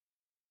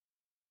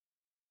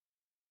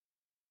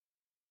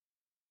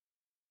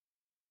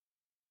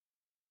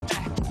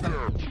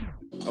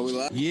Are we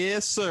live?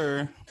 Yes,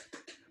 sir.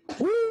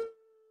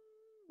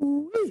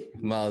 Ooh-wee.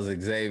 Miles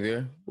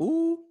Xavier.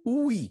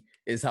 Ooh-wee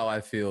is how I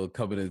feel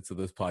coming into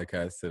this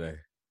podcast today.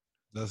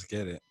 Let's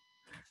get it.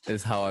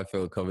 Is how I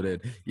feel coming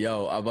in.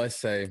 Yo, I must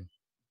say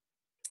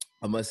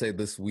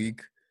this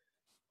week,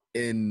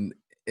 in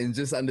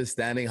just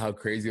understanding how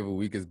crazy of a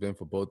week has been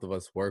for both of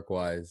us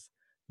work-wise,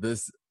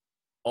 this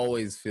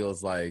always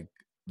feels like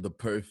the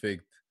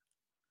perfect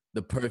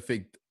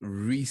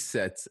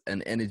reset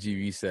and energy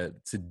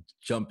reset to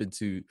jump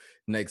into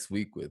next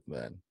week with,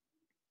 man.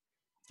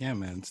 Yeah,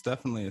 man. It's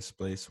definitely a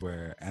space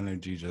where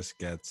energy just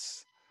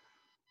gets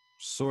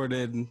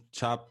sorted,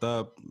 chopped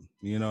up.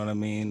 You know what I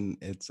mean?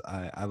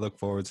 I look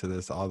forward to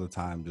this all the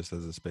time just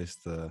as a space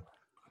to,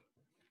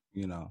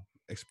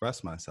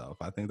 express myself.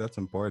 I think that's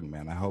important,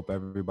 man. I hope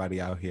everybody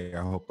out here,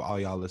 I hope all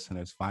y'all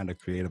listeners find a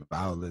creative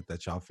outlet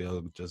that y'all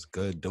feel just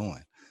good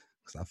doing.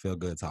 Because I feel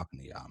good talking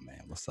to y'all,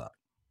 man. What's up?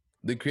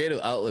 The creative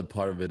outlet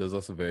part of it is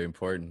also very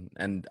important.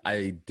 And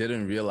I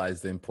didn't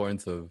realize the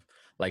importance of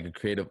like a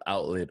creative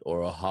outlet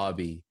or a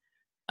hobby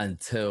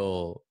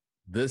until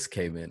this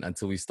came in,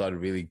 until we started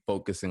really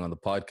focusing on the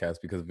podcast,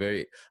 because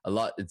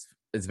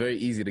it's very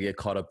easy to get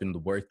caught up in the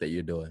work that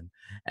you're doing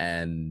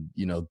and,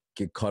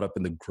 get caught up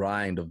in the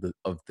grind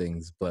of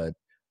things. But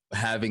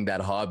having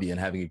that hobby and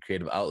having a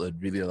creative outlet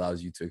really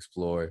allows you to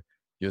explore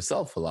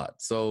yourself a lot.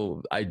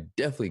 So I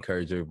definitely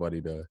encourage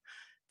everybody to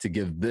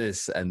give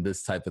this and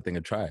this type of thing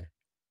a try.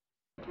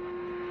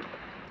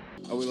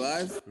 Are we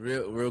live?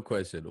 Real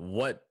question.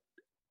 What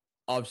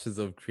options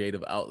of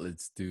creative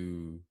outlets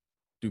do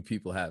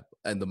people have?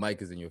 And the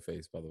mic is in your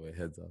face, by the way.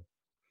 Heads up.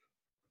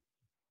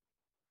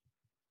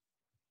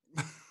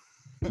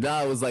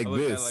 Nah, it was like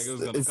this.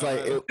 It's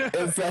like this.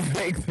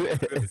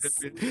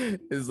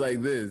 It's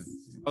like this.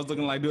 I was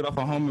looking like dude off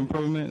a Home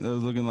Improvement. I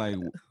was looking like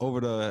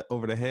over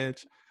the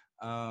hedge.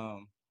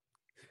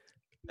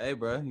 Hey,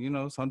 bro,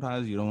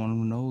 sometimes you don't want to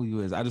know who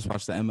you is. I just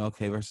watched the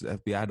MLK versus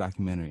FBI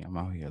documentary. I'm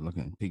out here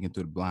peeking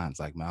through the blinds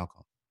like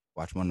Malcolm.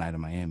 Watch One Night in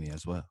Miami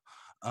as well.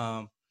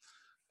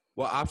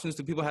 What options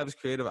do people have as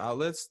creative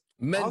outlets?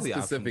 Men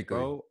specifically. Options,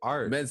 bro.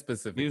 Art. Men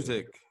specifically.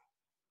 Music.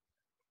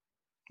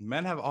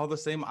 Men have all the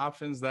same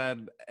options that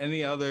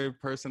any other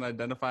person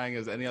identifying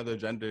as any other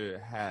gender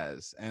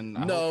has. And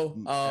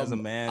as a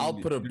man, I'll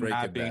put a break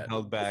in being that.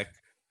 held back.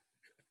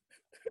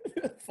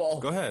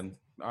 Go ahead.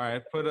 All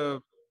right,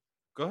 go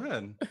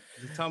ahead.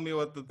 Just tell me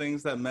what the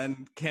things that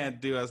men can't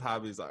do as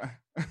hobbies are.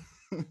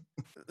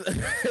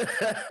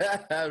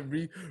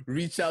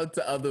 Reach out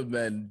to other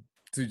men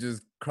to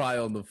just cry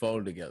on the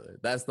phone together.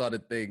 That's not a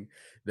thing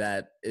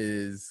that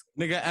is...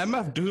 Nigga,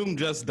 MF Doom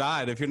just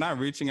died. If you're not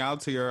reaching out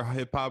to your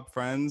hip-hop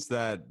friends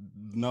that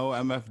know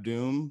MF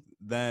Doom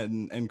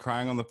and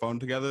crying on the phone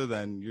together,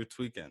 then you're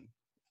tweaking.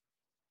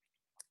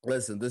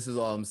 Listen, this is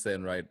all I'm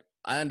saying, right?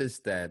 I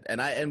understand, and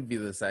I envy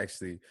this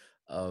actually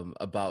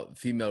about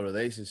female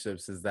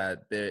relationships, is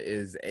that there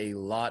is a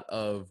lot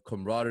of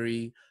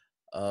camaraderie,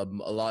 a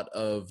lot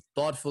of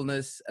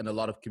thoughtfulness, and a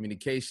lot of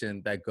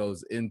communication that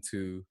goes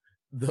into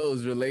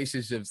those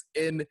relationships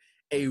in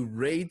a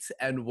rate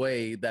and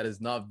way that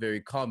is not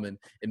very common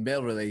in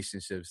male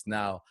relationships.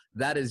 Now,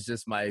 that is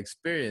just my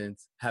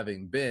experience,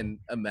 having been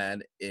a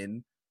man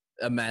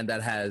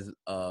that has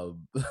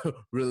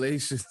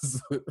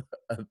relationships.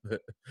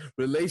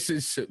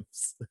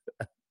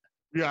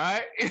 You all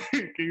right?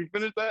 Can you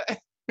finish that?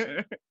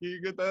 Can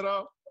you get that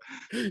off?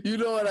 You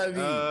know what I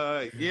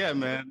mean? Yeah,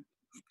 man.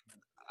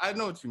 I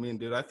know what you mean,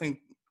 dude. I think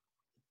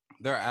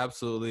there are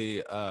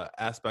absolutely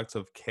aspects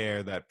of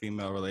care that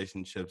female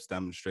relationships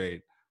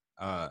demonstrate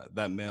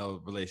that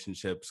male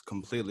relationships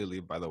completely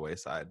leave by the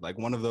wayside. Like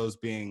one of those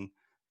being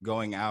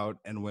going out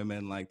and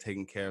women like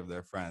taking care of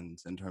their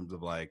friends in terms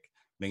of like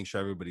making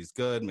sure everybody's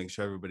good, making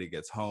sure everybody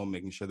gets home,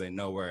 making sure they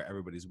know where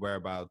everybody's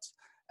whereabouts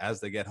as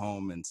they get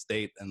home and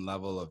state and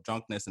level of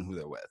drunkenness and who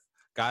they're with.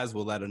 Guys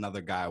will let another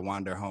guy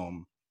wander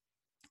home,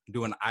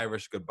 do an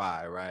Irish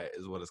goodbye, right,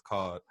 is what it's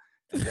called,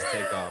 and just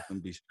take off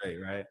and be straight,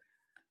 right?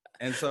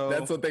 And so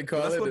that's what they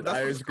call it, an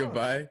Irish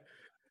goodbye.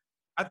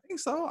 I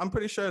think so. I'm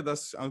pretty sure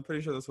that's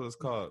what it's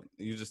called.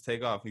 You just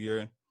take off.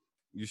 You're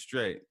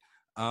straight.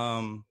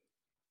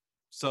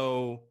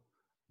 So,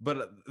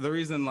 but the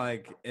reason,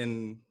 like,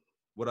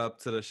 shout out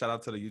to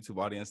the YouTube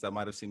audience that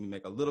might have seen me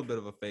make a little bit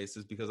of a face,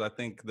 is because I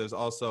think there's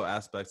also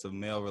aspects of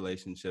male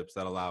relationships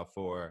that allow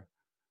for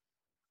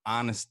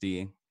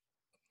honesty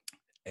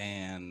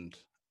and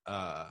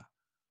a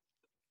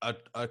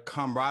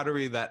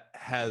camaraderie that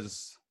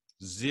has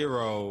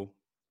zero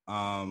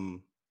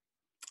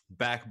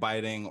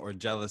backbiting or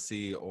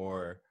jealousy,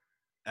 or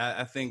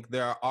I think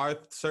there are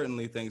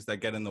certainly things that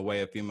get in the way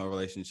of female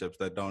relationships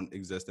that don't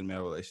exist in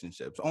male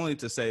relationships. Only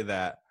to say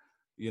that,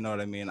 you know what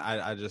I mean?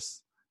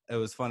 It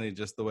was funny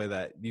just the way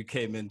that you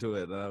came into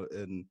it,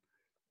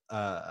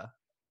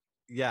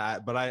 yeah.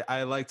 But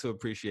I like to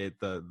appreciate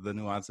the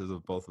nuances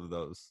of both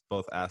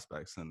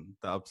aspects, and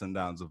the ups and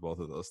downs of both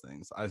of those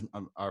things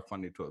are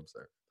funny to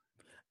observe.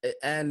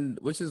 And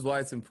which is why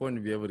it's important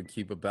to be able to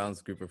keep a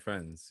balanced group of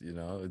friends. You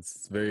know,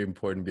 it's very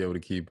important to be able to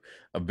keep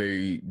a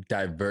very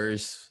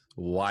diverse,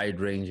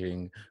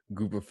 wide-ranging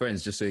group of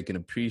friends, just so you can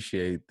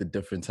appreciate the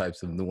different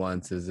types of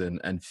nuances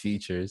and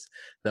features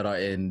that are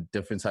in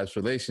different types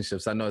of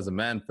relationships. I know as a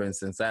man, for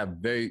instance, I have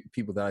very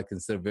people that I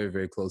consider very,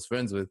 very close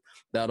friends with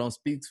that I don't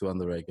speak to on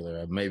the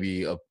regular.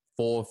 Maybe a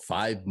 4 or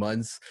 5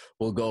 months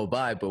will go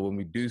by, but when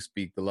we do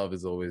speak, the love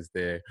is always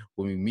there.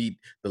 When we meet,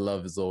 the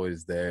love is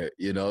always there,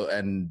 you know.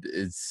 And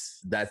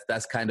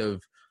that's kind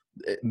of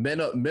men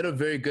are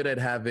very good at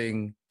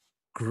having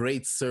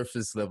great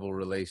surface level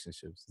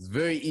relationships. It's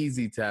very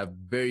easy to have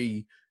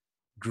very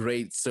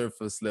great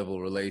surface level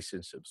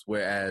relationships,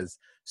 whereas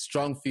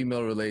strong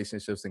female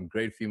relationships and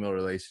great female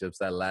relationships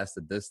that last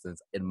a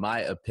distance, in my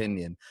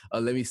opinion,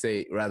 let me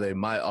say rather in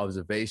my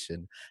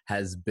observation,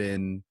 has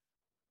been,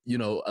 you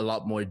know, a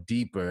lot more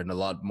deeper and a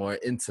lot more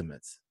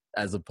intimate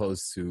as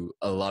opposed to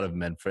a lot of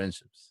men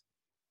friendships.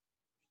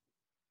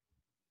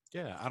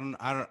 Yeah, I don't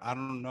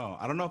know.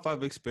 I don't know if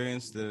I've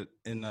experienced it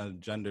in a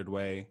gendered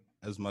way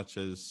as much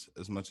as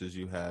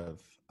you have.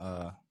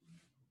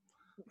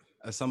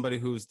 As somebody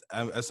who's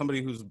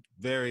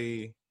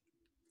very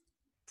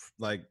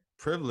like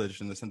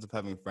privileged in the sense of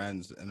having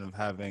friends and of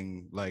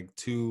having like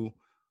two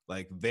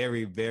like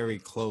very very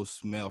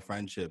close male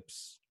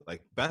friendships,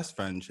 like best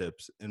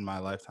friendships in my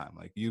lifetime,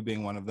 like you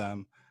being one of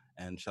them,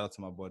 and shout out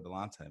to my boy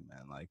Delante,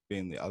 man, like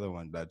being the other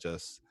one, that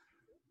just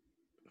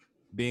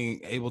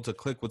being able to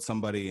click with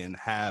somebody and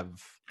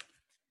have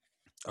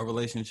a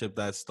relationship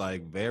that's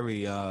like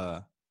very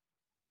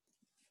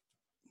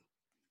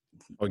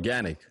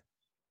organic,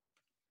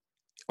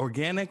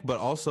 but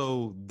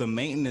also the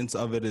maintenance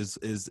of it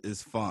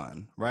is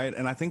fun, right?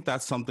 And I think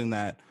that's something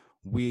that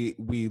we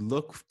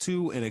look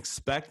to and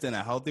expect in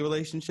a healthy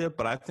relationship,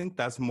 but I think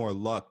that's more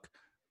luck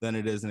than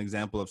it is an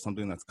example of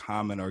something that's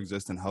common or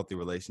exists in healthy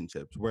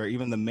relationships, where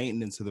even the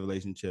maintenance of the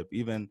relationship,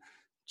 even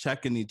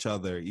checking each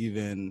other,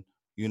 even,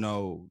 you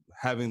know,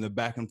 having the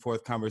back and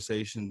forth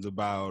conversations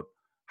about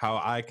how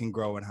I can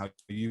grow and how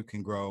you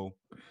can grow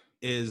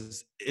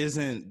is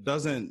isn't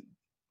doesn't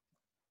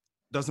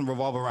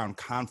revolve around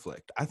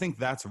conflict. I think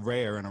that's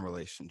rare in a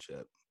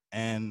relationship.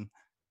 And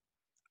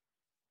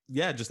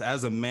yeah, just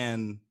as a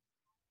man,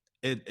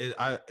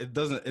 it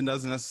doesn't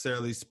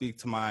necessarily speak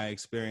to my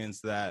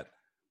experience that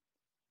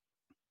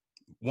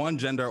one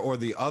gender or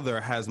the other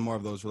has more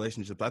of those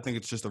relationships. I think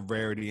it's just a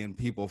rarity in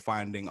people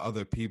finding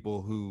other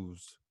people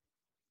whose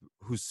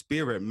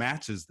spirit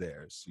matches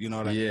theirs. You know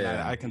what I mean?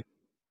 Yeah.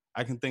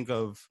 I can think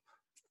of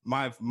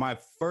my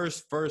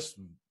first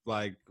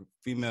like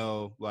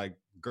female like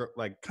girl,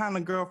 like kind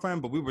of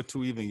girlfriend, but we were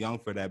too even young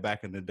for that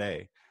back in the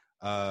day.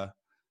 Uh,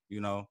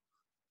 you know,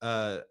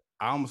 I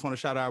almost want to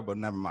shout out, but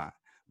never mind.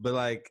 But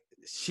like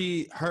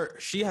she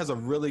has a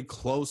really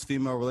close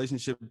female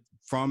relationship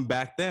from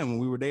back then when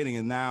we were dating,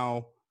 and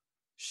now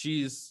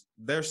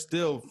they're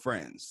still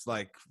friends.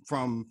 Like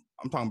from,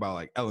 I'm talking about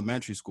like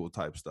elementary school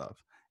type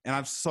stuff. And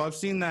I've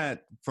seen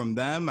that from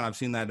them, and I've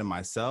seen that in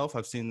myself.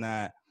 I've seen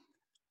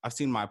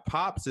my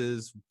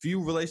pops'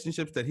 few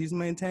relationships that he's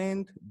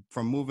maintained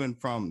from moving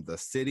from the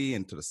city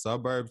into the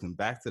suburbs and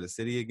back to the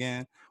city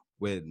again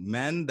with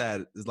men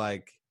that is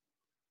like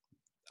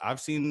I've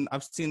seen.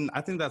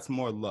 I think that's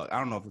more luck. I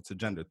don't know if it's a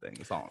gender thing.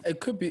 It's all. It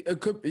could be. It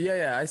could.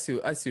 Yeah. I see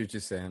what you're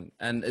saying,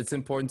 and it's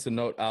important to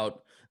note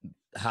out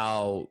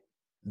how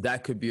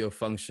that could be a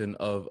function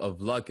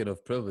of luck and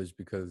of privilege,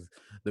 because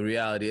the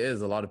reality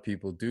is a lot of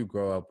people do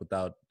grow up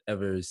without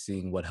ever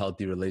seeing what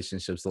healthy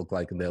relationships look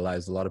like in their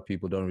lives. A lot of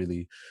people don't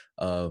really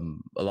a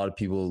lot of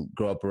people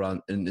grow up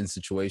around in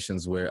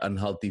situations where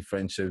unhealthy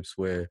friendships,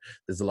 where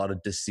there's a lot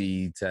of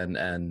deceit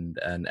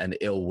and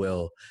ill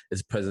will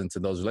is present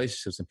in those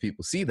relationships, and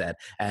people see that.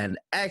 And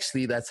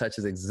actually that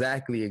touches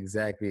exactly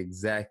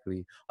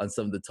on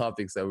some of the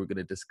topics that we're going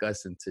to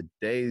discuss in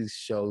today's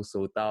show.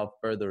 So without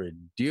further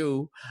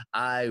ado,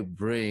 I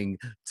bring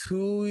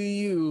to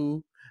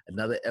you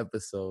another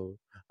episode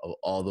of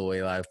All the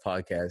Way Live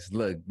podcast.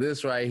 Look,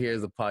 this right here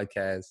is a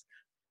podcast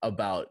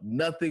about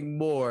nothing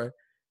more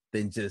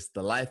than just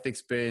the life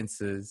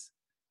experiences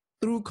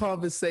through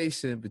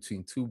conversation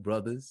between two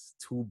brothers,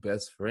 two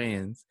best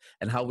friends,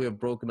 and how we have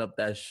broken up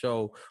that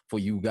show for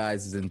you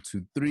guys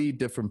into 3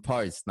 different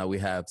parts. Now we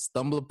have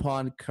Stumble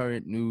Upon,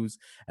 Current News,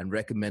 and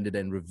Recommended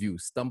and Review.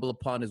 Stumble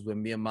Upon is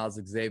when me and Miles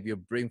Xavier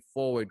bring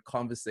forward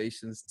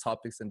conversations,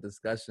 topics, and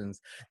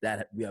discussions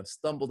that we have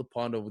stumbled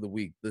upon over the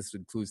week. This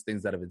includes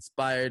things that have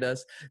inspired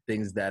us,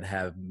 things that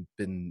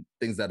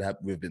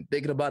we've been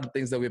thinking about, and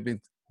things that we've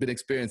been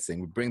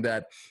experiencing. We bring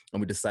that and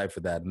we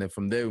decipher that. And then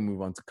from there, we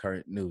move on to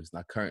current news.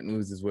 Now, current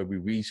news is where we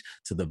reach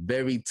to the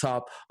very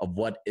top of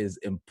what is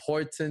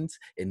important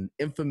in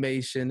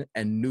information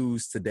and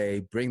news today,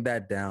 bring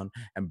that down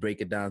and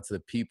break it down to the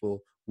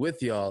people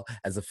with y'all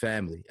as a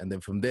family. And then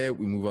from there,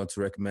 we move on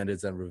to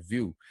recommendeds and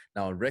review.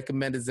 Now, in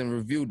recommendeds and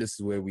review, this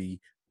is where we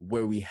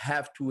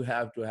have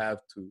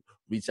to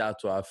reach out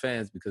to our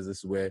fans, because this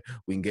is where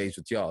we engage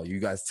with y'all. You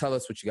guys tell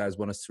us what you guys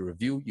want us to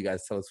review. You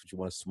guys tell us what you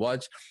want us to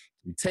watch.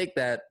 We take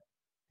that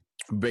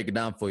Break it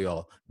down for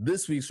y'all.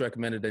 This week's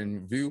recommended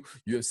and review,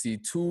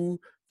 UFC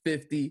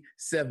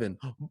 257.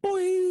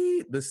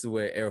 Boy, this is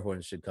where air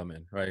horns should come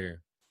in, right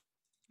here.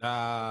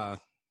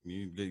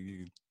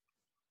 You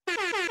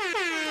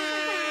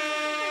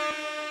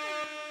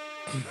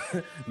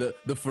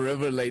the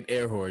forever late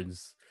air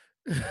horns.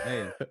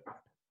 Hey,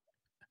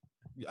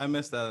 I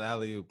missed that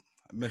alley-oop.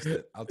 I missed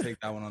it. I'll take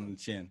that one on the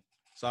chin.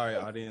 Sorry,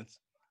 audience.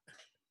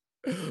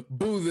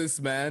 Boo this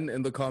man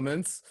in the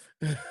comments.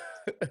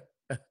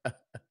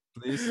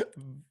 Please.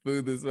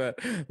 Boo this man.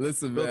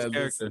 Listen, Build man.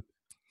 character.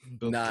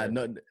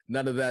 Listen.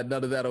 None of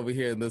that over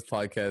here in this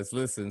podcast.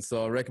 Listen,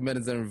 so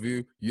recommended and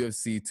review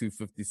UFC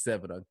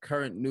 257. On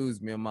current news,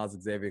 me and Miles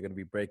Xavier are going to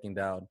be breaking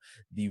down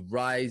the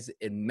rise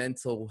in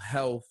mental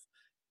health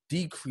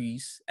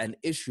decrease and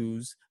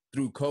issues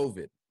through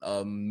COVID.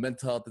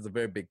 Mental health is a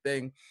very big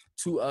thing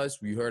to us.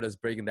 You heard us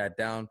breaking that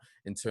down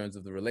in terms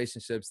of the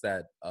relationships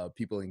that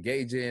people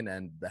engage in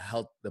and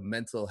the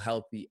mental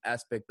healthy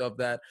aspect of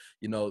that.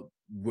 You know,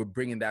 we're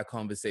bringing that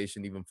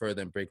conversation even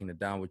further and breaking it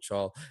down with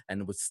y'all.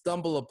 And with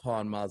Stumble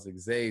Upon Miles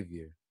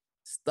Xavier,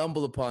 today,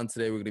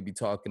 we're going to be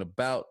talking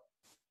about.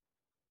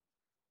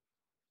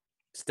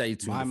 Stay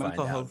tuned My to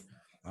mental find health.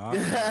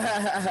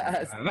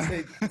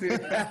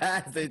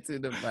 Stay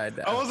tuned to find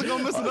out. I wasn't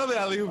gonna miss another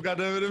alley-oop.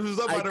 Goddamn it! If it was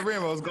up by the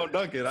rim, I was gonna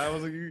dunk it. I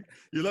was like, you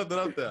left it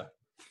up there.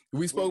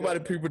 We spoke about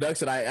it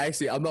pre-production.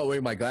 I'm not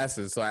wearing my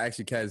glasses, so I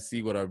actually can't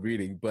see what I'm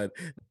reading. But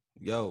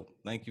yo,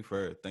 thank you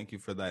for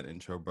that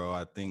intro, bro.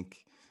 I think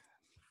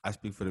I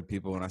speak for the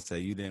people when I say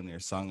you damn near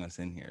sung us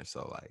in here.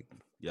 So like,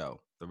 yo,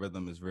 the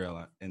rhythm is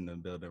real in the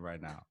building right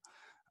now.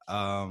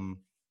 I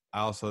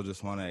also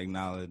just want to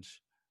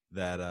acknowledge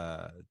that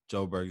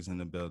Joburg's in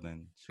the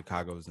building,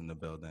 Chicago's in the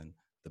building,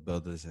 the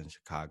builders in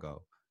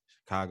Chicago.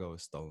 Chicago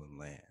is stolen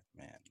land,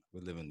 man.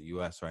 We live in the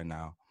U.S. right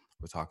now.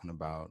 We're talking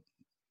about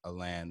a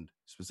land,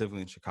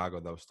 specifically in Chicago,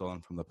 that was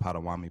stolen from the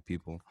Potawatomi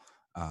people,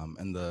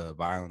 and the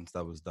violence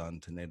that was done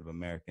to Native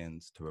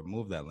Americans to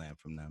remove that land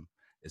from them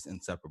is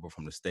inseparable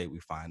from the state we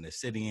find this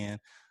city in,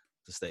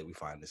 the state we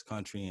find this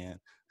country in,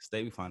 the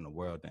state we find the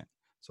world in.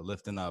 So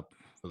lifting up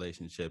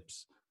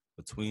relationships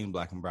between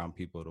Black and brown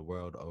people the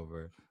world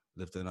over,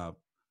 lifting up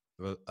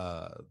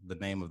the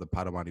name of the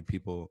Potawatomi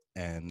people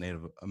and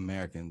Native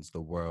Americans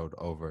the world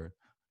over,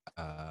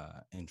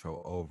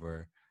 intro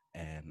over.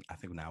 And I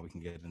think now we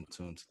can get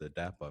into the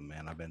dap up,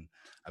 man. I've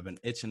been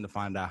itching to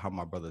find out how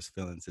my brother's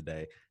feeling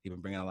today. He's been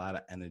bringing a lot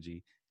of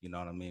energy. You know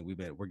what I mean?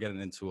 We're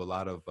getting into a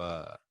lot of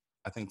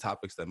I think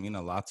topics that mean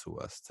a lot to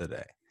us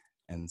today.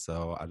 And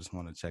so I just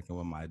want to check in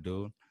with my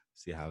dude,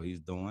 see how he's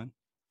doing.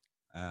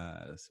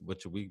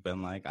 What your week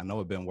been like? I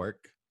know it been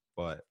work,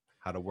 but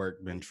how the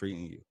work been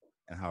treating you,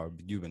 and how have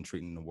you been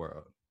treating the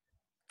world?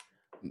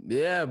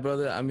 Yeah,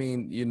 brother. I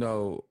mean, you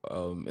know,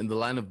 in the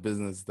line of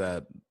business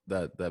that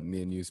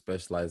me and you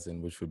specialize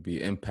in, which would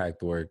be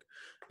impact work,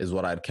 is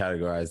what I'd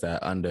categorize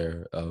that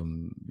under.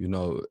 You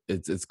know,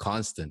 it's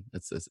constant.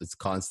 It's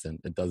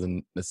constant. It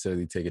doesn't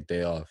necessarily take a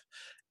day off,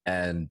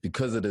 and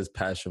because it is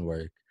passion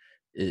work,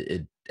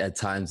 it at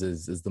times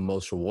is the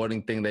most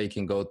rewarding thing that you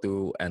can go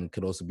through, and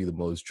could also be the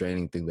most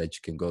draining thing that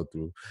you can go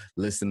through.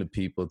 Listen to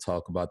people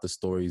talk about the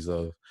stories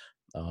of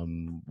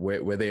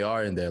where they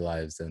are in their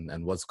lives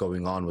and what's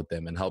going on with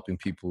them, and helping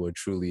people who are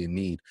truly in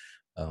need.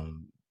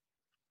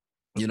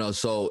 You know,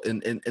 so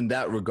in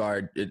that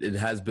regard, it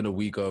has been a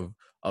week of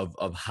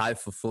high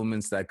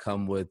fulfillments that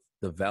come with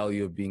the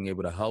value of being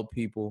able to help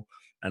people,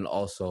 and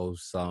also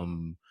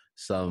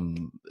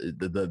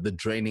the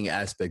draining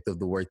aspect of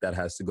the work that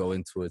has to go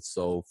into it.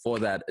 So for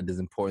that, it is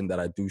important that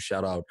I do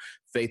shout out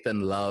Faith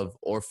and Love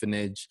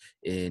Orphanage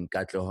in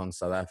Katlehong,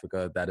 South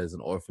Africa. That is an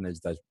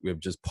orphanage that we've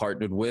just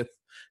partnered with.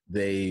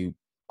 They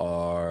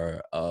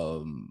are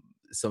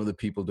some of the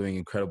people doing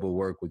incredible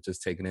work with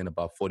just taking in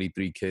about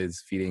 43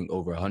 kids, feeding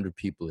over 100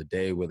 people a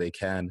day where they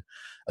can.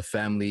 A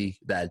family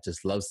that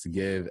just loves to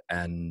give.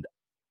 And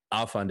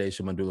our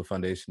foundation, Mandula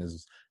Foundation,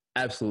 is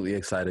absolutely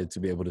excited to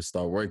be able to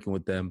start working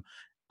with them,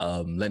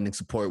 lending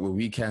support where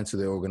we can to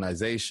their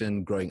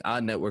organization, growing our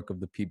network of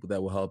the people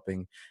that we're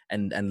helping,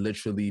 and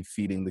literally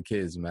feeding the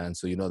kids, man.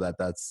 So you know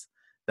that's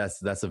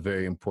a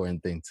very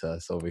important thing to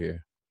us over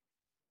here.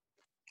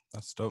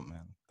 That's dope,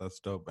 man. That's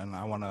dope. And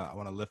I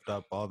wanna lift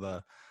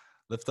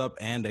up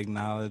and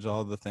acknowledge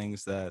all the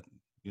things that,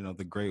 you know,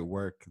 the great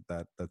work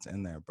that's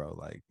in there, bro.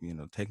 Like, you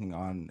know, taking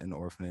on an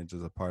orphanage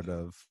as a part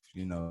of,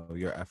 you know,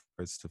 your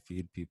efforts to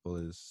feed people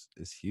is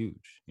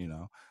huge. You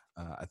know,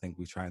 I think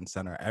we try and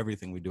center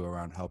everything we do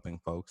around helping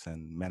folks,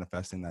 and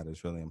manifesting that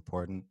is really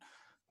important.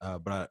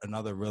 But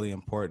another really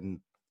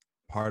important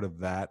part of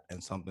that,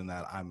 and something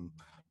that I'm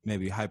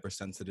maybe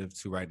hypersensitive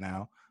to right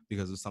now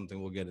because of something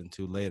we'll get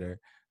into later,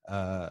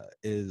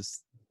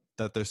 is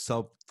that there's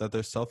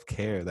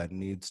self-care that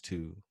needs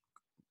to,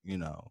 you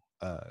know,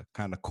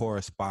 kind of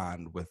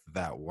correspond with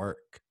that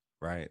work,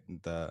 right? You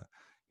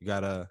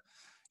gotta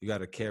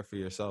care for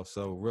yourself.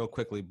 So real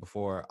quickly,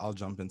 before I'll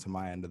jump into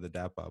my end of the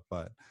dap up,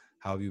 but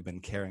how have you been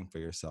caring for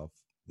yourself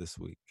this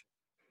week?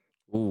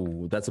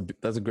 Ooh, that's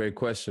a great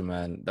question,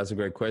 man. That's a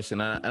great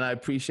question, and I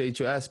appreciate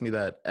you asking me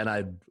that.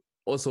 And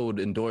also would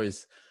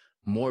endorse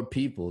more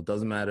people,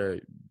 doesn't matter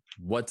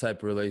what type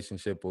of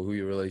relationship or who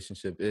your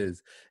relationship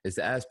is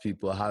to ask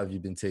people, how have you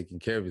been taking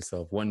care of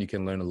yourself? One, you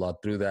can learn a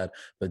lot through that,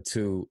 but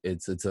two,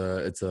 it's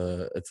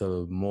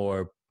a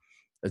more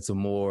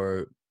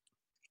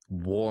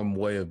warm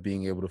way of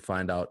being able to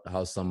find out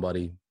how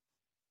somebody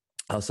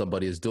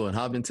is doing.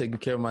 How I've been taking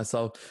care of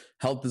myself.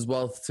 Health is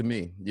wealth to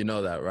me. You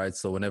know that, right?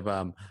 So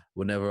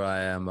whenever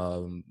I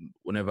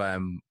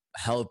am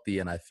healthy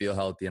and I feel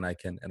healthy and I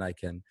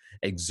can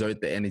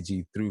exert the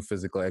energy through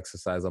physical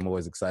exercise, I'm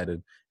always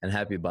excited and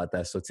happy about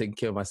that. So taking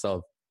care of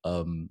myself,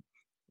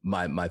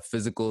 my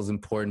physical is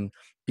important.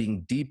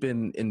 Being deep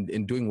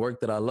in doing work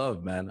that I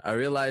love, man. I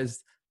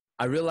realized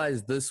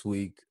this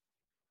week,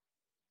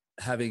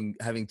 having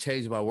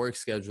changed my work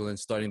schedule and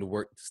starting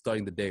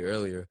the day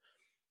earlier,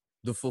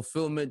 the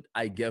fulfillment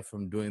I get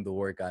from doing the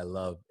work I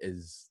love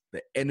is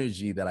the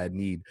energy that I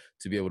need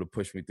to be able to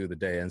push me through the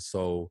day. And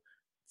so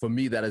for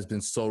me, that has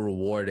been so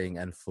rewarding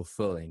and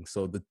fulfilling.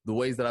 So the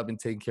ways that I've been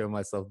taking care of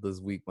myself this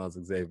week, Miles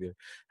Xavier,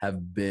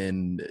 have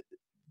been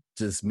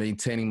just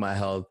maintaining my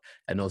health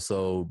and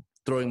also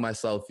throwing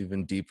myself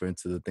even deeper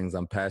into the things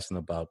I'm passionate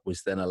about,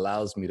 which then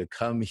allows me to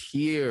come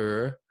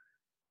here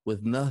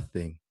with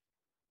nothing,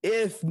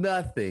 if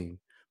nothing,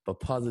 but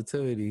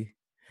positivity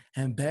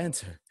and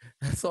banter.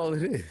 That's all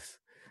it is.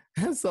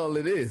 That's all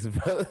it is,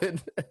 brother.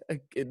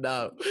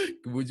 Now,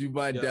 would you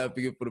mind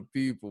dapping it for the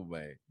people,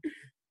 man?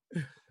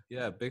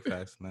 Yeah, big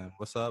facts, man.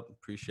 What's up?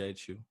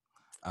 Appreciate you.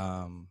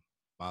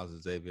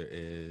 Miles Xavier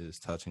is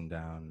touching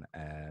down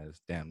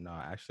as damn. No,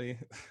 actually,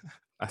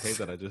 I hate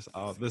that I just.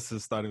 Oh, this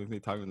is starting with me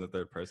talking in the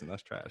third person.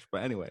 That's trash.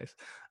 But anyways,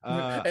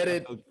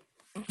 Edit.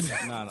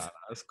 no,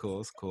 it's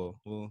cool. It's cool.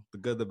 Well, the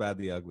good, the bad,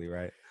 the ugly,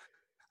 right?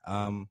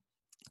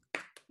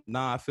 No,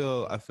 I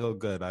feel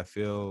good. I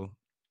feel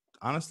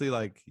honestly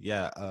like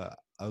a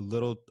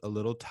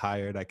little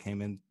tired. I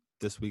came in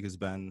this week has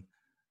been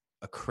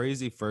a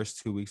crazy first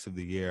 2 weeks of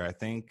the year. I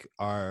think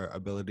our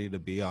ability to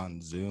be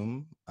on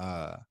Zoom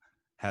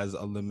has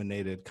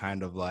eliminated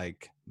kind of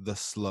like the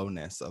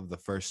slowness of the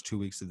first 2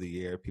 weeks of the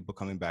year. People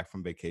coming back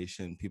from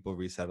vacation, people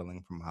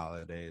resettling from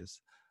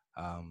holidays.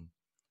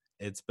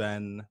 It's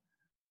been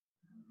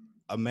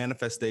a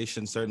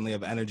manifestation certainly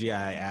of energy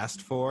I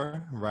asked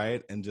for,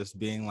 right? And just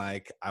being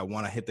like, I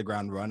want to hit the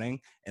ground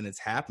running, and it's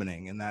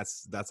happening, and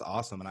that's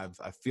awesome. And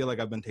I feel like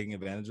I've been taking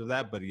advantage of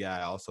that, but yeah,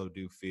 I also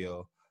do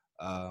feel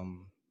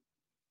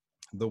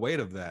the weight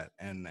of that.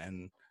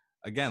 And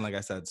again, like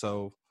I said,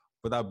 so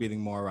without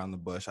beating more around the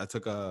bush, I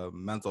took a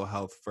mental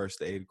health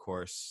first aid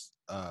course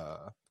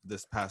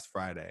this past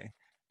Friday,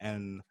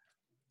 and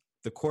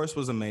the course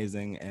was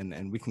amazing,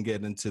 and we can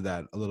get into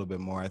that a little bit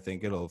more. I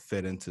think it'll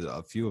fit into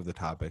a few of the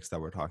topics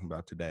that we're talking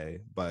about today.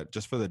 But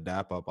just for the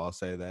dap up, I'll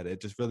say that it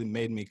just really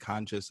made me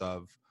conscious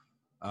of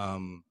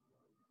um,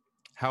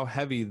 how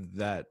heavy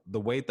that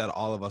the weight that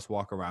all of us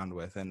walk around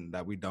with, and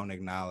that we don't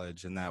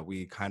acknowledge, and that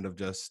we kind of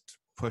just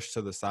push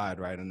to the side,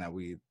 right? And that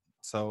we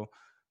so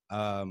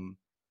um,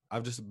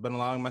 I've just been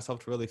allowing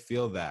myself to really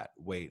feel that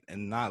weight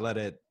and not let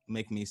it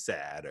make me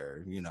sad,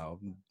 or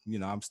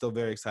I'm still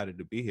very excited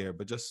to be here,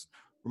 but just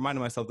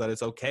reminding myself that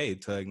it's okay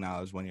to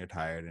acknowledge when you're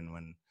tired and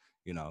when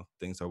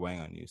things are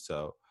weighing on you.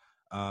 So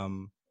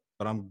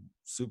but I'm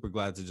super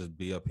glad to just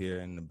be up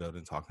here in the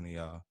building talking to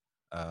y'all.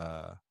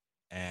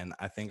 And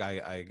I think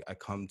I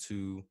come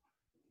to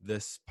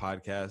this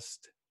podcast,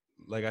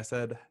 like I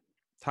said,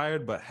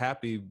 tired but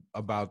happy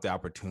about the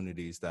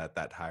opportunities that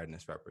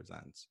tiredness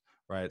represents,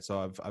 right?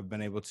 So I've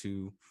been able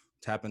to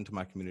tap into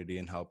my community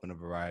and help in a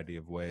variety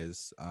of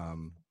ways.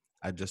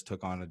 I just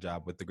took on a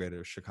job with the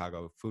Greater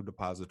Chicago Food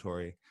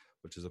Depository,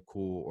 which is a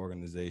cool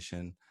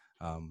organization,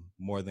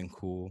 more than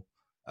cool.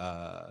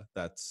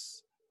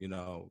 That's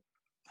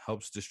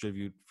helps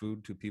distribute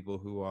food to people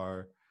who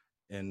are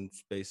in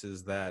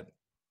spaces that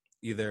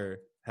either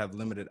have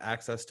limited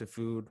access to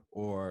food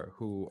or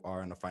who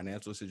are in a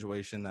financial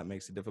situation that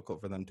makes it difficult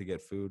for them to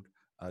get food,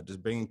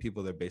 just bringing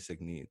people their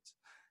basic needs.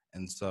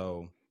 And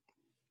so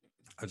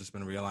I've just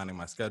been realigning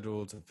my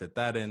schedule to fit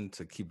that in,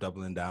 to keep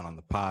doubling down on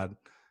the pod.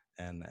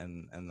 And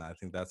I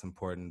think that's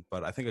important.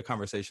 But I think a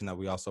conversation that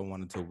we also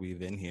wanted to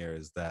weave in here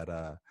is that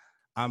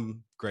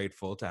I'm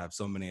grateful to have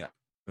so many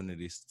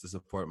opportunities to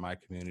support my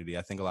community.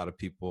 I think a lot of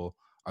people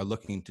are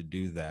looking to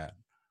do that,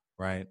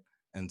 right?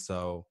 And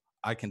so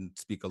I can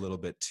speak a little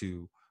bit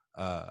to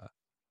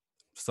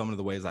some of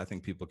the ways I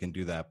think people can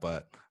do that,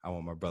 but I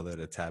want my brother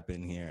to tap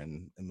in here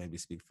and maybe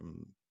speak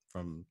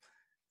from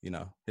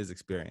his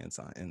experience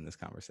in this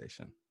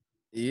conversation.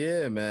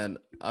 Yeah, man.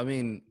 I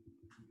mean,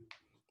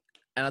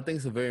 and I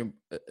think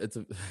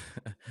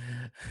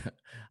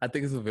I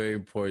think it's a very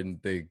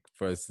important thing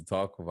for us to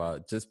talk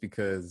about, just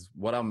because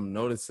what I'm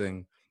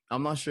noticing,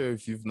 I'm not sure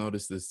if you've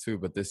noticed this too,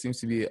 but there seems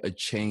to be a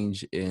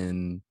change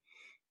in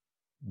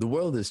the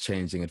world is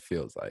changing. It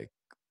feels like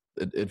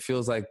it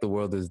feels like the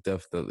world is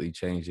definitely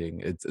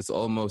changing. It's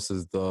almost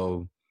as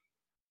though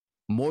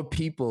more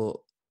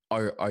people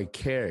are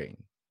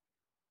caring.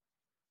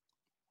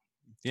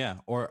 Yeah,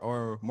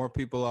 or more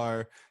people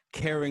are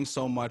caring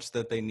so much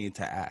that they need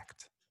to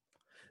act.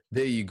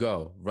 There you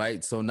go,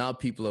 right? So now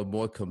people are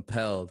more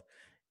compelled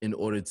in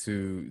order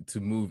to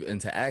move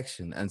into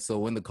action. And so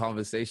when the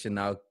conversation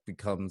now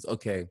becomes,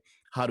 okay,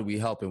 how do we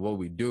help and what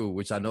we do,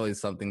 which I know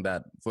is something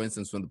that, for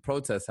instance, when the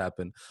protests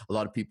happen, a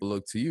lot of people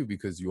look to you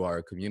because you are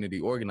a community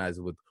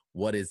organizer with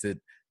what is it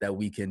that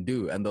we can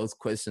do? And those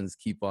questions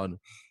keep on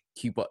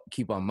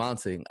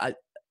mounting. I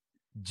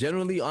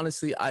generally,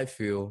 honestly, I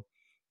feel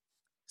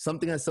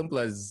something as simple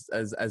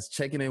as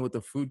checking in with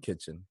the food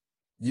kitchen.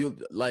 You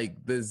like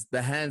there's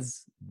the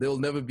hands. There'll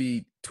never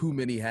be too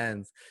many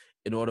hands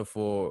in order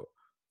for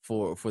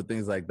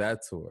things like that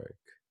to work.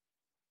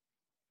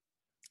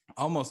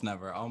 Almost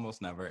never,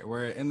 almost never.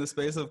 We're in the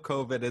space of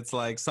COVID. It's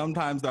like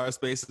sometimes there are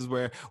spaces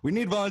where we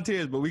need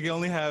volunteers, but we can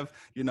only have,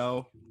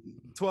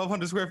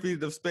 1,200 square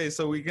feet of space.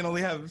 So we can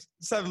only have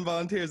 7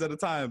 volunteers at a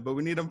time, but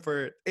we need them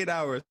for 8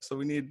 hours. So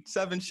we need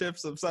 7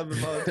 shifts of 7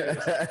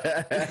 volunteers.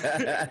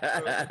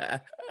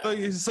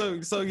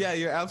 so yeah,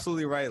 you're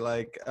absolutely right.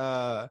 Like,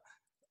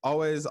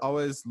 always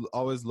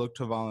look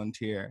to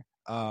volunteer.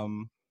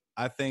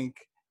 I think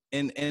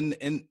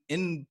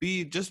in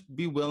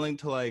be willing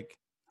to, like,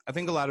 I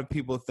think a lot of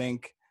people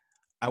think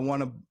I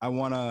wanna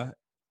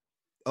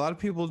a lot of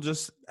people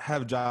just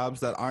have jobs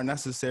that aren't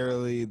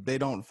necessarily, they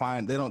don't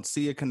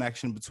see a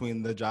connection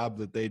between the job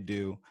that they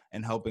do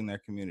and helping their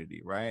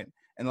community, right?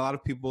 And a lot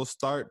of people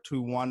start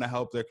to want to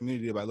help their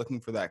community by looking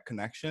for that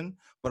connection,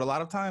 but a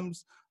lot of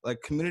times,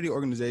 like, community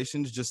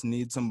organizations just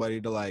need somebody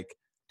to, like,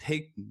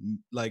 take,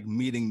 like,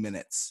 meeting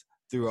minutes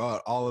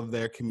throughout all of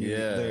their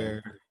community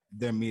Yeah,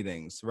 their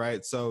meetings,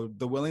 right? So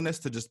the willingness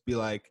to just be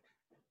like,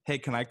 hey,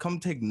 can I come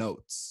take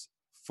notes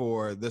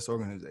for this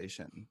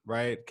organization,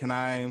 right? Can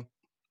I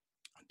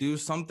do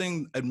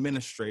something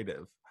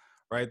administrative,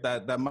 right?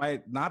 That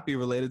might not be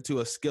related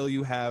to a skill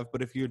you have,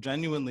 but if you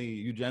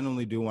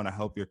genuinely do want to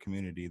help your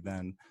community,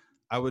 then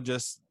I would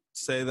just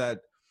say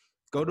that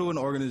go to an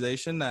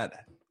organization that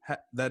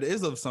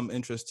is of some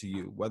interest to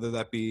you, whether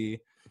that be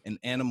an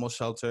animal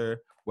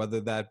shelter, whether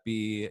that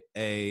be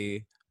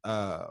a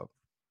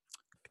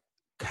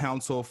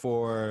council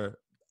for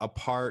a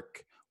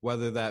park,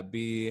 whether that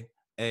be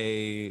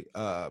a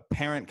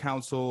parent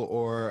council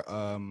or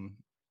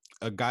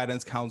a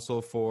guidance council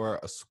for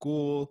a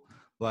school.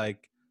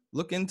 Like,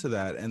 look into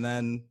that, and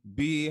then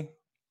be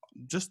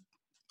just,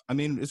 I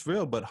mean, it's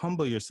real, but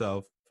humble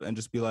yourself and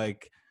just be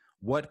like,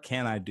 what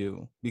can I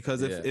do?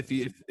 Because if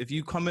yeah,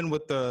 you come in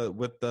with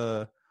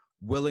the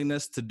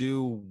willingness to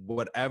do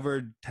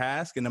whatever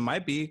task, and it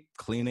might be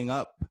cleaning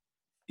up,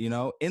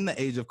 in the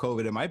age of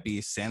COVID, it might be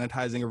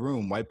sanitizing a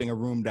room, wiping a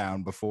room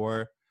down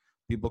before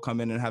people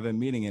come in and have a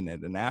meeting in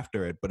it and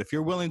after it. But if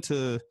you're willing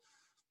to,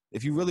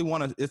 if you really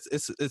want to,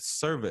 it's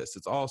service.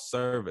 It's all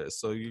service.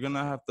 So you're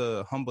gonna have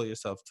to humble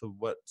yourself to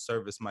what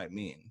service might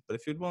mean. But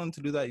if you're willing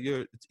to do that,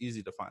 it's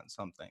easy to find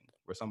something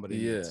where somebody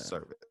needs yeah.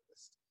 service.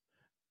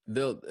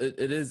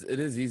 It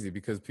is easy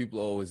because people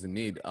are always in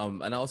need.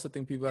 And I also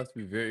think people have to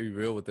be very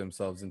real with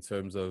themselves in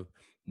terms of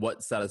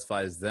what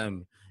satisfies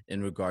them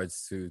in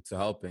regards to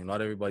helping.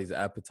 Not everybody's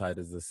appetite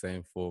is the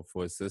same for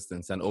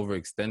assistance, and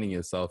overextending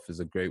yourself is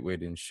a great way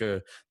to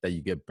ensure that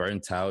you get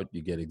burnt out,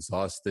 you get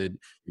exhausted,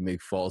 you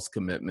make false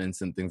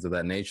commitments and things of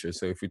that nature.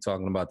 So if you're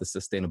talking about the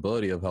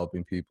sustainability of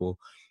helping people,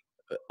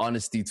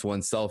 honesty to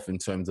oneself in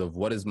terms of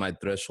what is my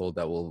threshold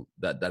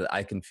that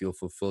I can feel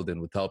fulfilled in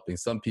with helping.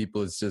 Some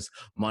people it's just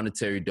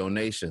monetary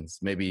donations,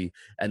 maybe,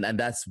 and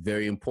that's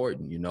very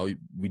important.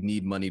 We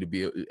need money to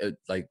be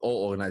like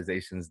all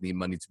organizations need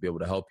money to be able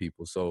to help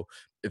people. So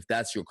if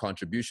that's your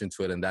contribution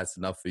to it and that's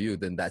enough for you,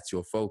 then that's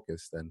your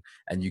focus,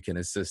 and you can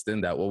assist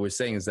in that. What we're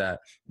saying is that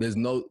there's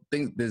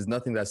nothing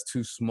that's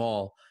too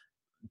small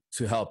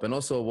to help. And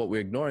also what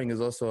we're ignoring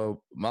is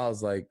also,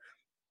 Miles, like,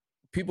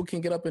 people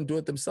can get up and do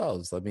it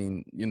themselves. I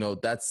mean,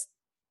 that's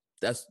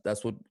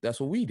what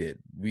we did.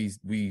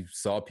 We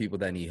saw people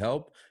that need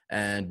help,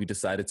 and we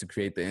decided to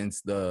create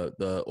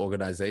the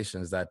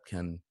organizations that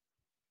can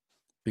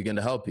begin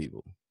to help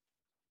people.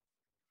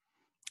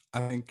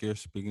 I think you're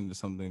speaking to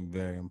something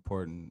very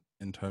important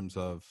in terms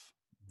of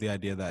the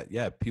idea that,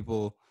 yeah,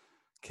 people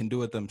can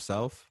do it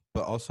themselves,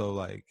 but also,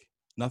 like,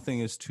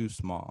 nothing is too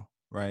small,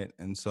 right?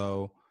 And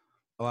so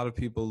a lot of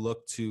people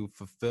look to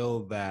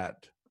fulfill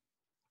that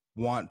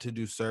want to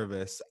do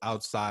service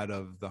outside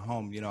of the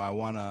home. I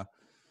want to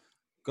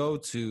go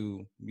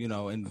to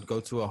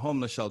a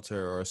homeless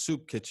shelter or a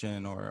soup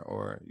kitchen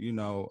or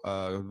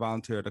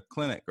volunteer at a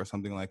clinic or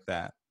something like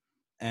that.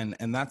 And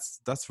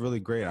that's really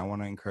great. I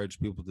want to encourage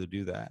people to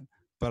do that.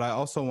 But I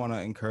also want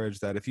to encourage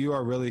that if you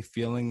are really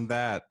feeling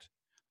that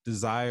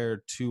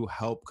desire to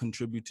help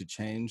contribute to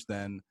change,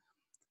 then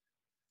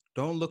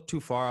don't look too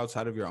far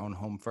outside of your own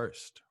home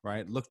first,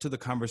 right? Look to the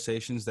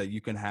conversations that you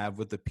can have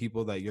with the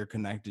people that you're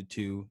connected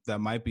to that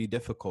might be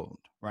difficult,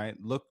 right?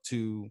 Look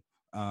to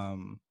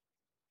um,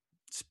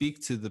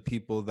 speak to the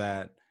people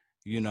that,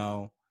 you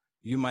know,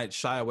 you might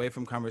shy away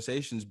from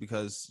conversations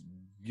because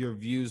your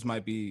views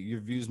might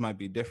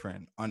be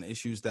different on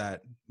issues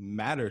that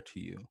matter to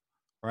you,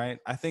 right?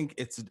 I think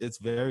it's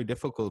very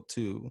difficult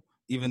to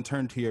even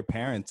turn to your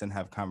parents and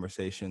have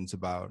conversations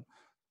about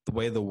the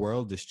way the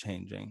world is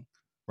changing,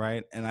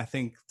 right? And I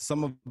think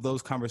some of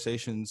those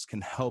conversations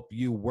can help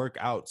you work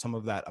out some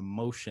of that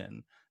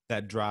emotion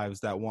that drives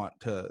that want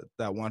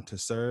to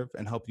serve,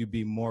 and help you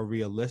be more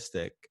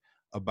realistic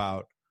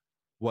about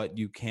what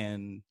you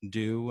can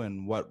do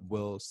and what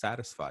will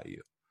satisfy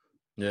you.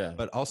 Yeah.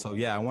 But also,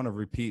 I want to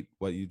repeat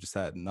what you just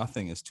said.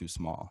 Nothing is too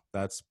small.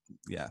 That's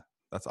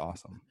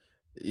awesome.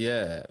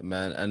 Yeah,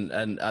 man.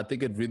 And I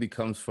think it really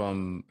comes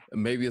from,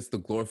 maybe it's the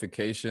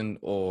glorification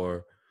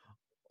of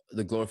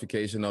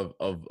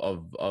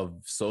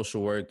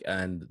social work,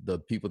 and the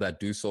people that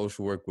do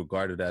social work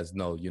regarded as,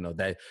 no,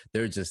 that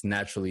they're just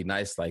naturally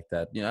nice like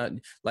that.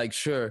 Like,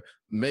 sure,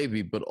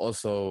 maybe, but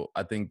also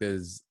I think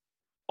there's,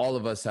 all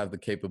of us have the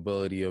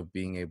capability of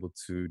being able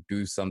to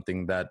do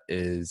something that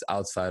is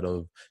outside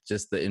of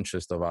just the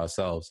interest of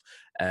ourselves.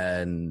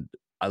 And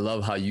I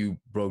love how you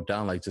broke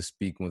down, like, just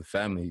speaking with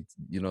family.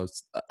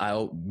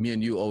 Me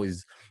and you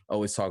always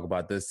talk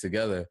about this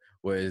together,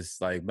 where it's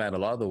like, man, a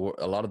lot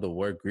of the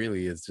work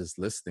really is just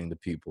listening to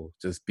people,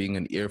 just being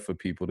an ear for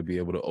people to be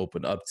able to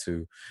open up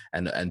to,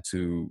 and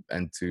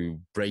to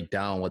break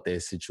down what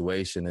their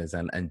situation is,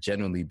 and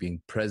generally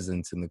being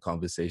present in the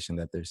conversation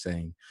that they're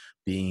saying,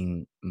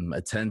 being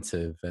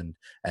attentive and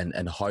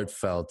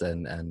heartfelt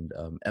and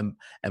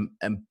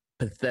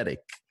empathetic.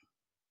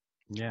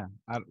 Yeah.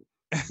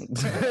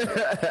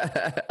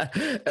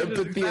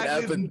 Empathy and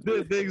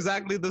empathy.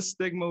 Exactly the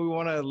stigma we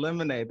want to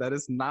eliminate. That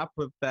it's not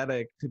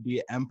pathetic to be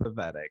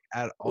empathetic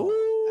at all.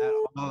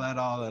 Ooh. At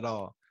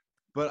all.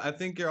 But I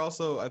think we're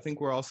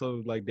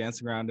also like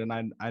dancing around,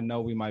 and I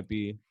know we might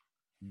be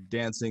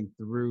dancing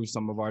through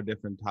some of our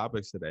different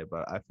topics today,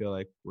 but I feel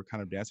like we're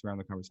kind of dancing around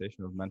the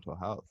conversation of mental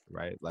health,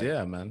 right? Like,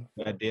 yeah, man.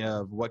 The idea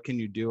of what can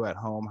you do at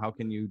home? How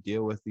can you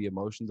deal with the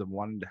emotions of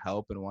wanting to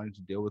help and wanting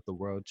to deal with the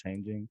world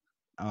changing?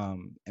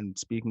 And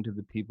speaking to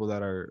the people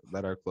that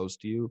are close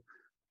to you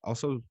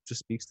also just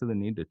speaks to the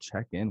need to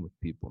check in with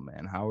people,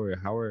 man. How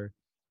are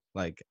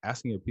like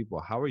asking your people,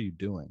 how are you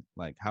doing?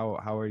 Like, how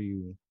are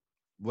you?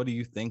 What do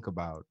you think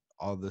about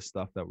all this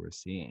stuff that we're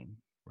seeing,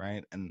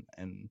 right? And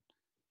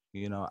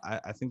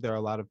I think there are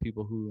a lot of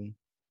people who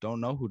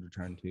don't know who to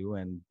turn to,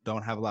 and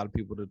don't have a lot of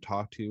people to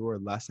talk to, or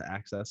less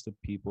access to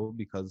people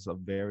because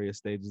of various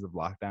stages of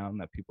lockdown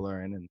that people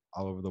are in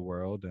all over the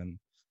world. And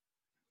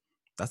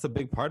that's a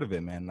big part of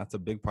it, man. That's a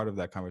big part of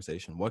that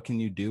conversation. What can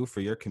you do for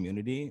your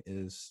community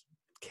is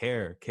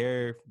care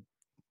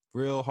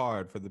real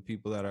hard for the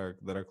people that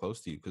are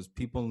close to you, because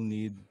people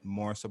need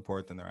more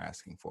support than they're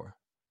asking for.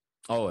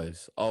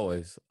 Always.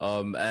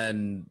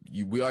 And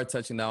we are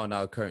touching now on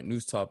our current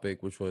news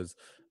topic, which was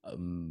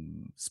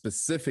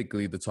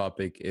specifically, the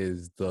topic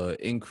is the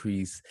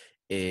increase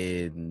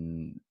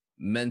in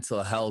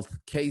mental health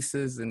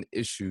cases and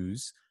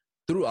issues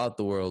throughout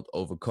the world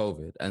over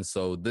COVID. And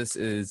so this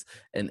is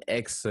an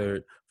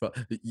excerpt from,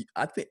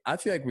 I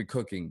feel like we're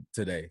cooking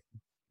today,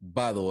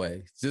 by the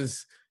way.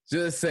 Just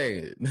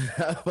saying.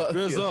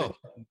 Drizzle.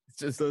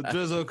 The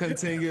drizzle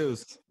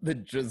continues. The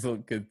drizzle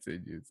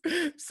continues.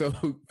 So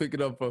pick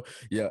it up from,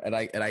 and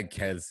I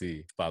can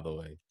see, by the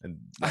way. And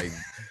like,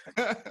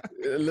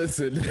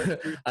 listen,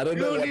 I don't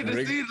know. You don't need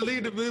to see to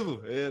lead the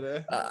people.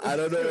 I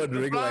don't know what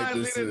ring like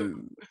this is.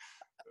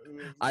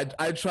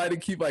 I try to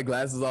keep my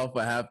glasses off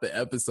for half the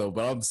episode,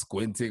 but I'm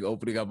squinting,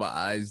 opening up my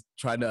eyes,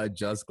 trying to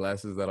adjust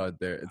glasses that aren't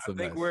there. It's a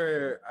mess.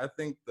 I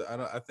think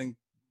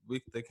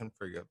they can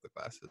forgive the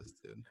glasses,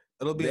 dude.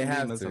 It'll be a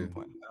meme at some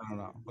point. I don't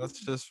know.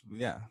 Let's just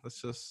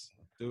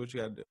do what you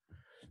gotta do.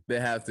 They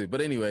have to.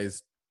 But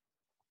anyways,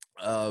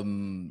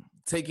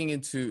 taking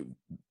into,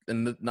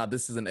 and now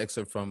this is an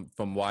excerpt from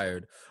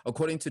Wired.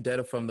 According to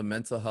data from the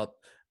mental health.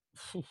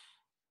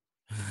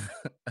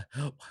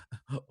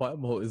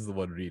 YMO is the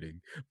one reading,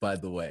 by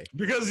the way.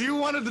 Because you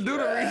wanted to do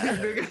the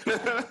reading,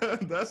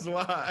 nigga. That's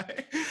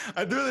why.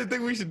 I really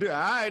think we should do it.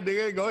 All right,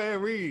 nigga, go ahead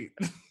and read.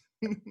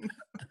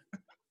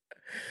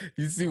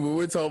 You see, when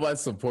we're talking about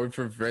support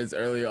from friends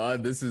earlier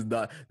on, this is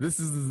not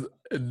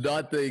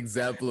the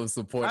example of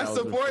support. I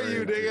support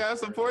you, nigga. I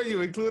support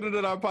you. Included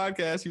in our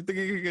podcast. You think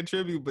you can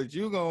contribute, but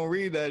you gonna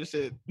read that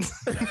shit.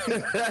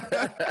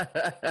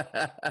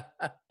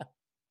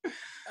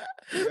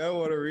 I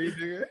want to read,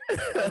 nigga.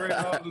 I read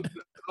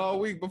all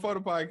week before the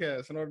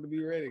podcast in order to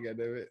be ready,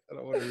 goddammit. I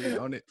don't want to read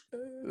on it.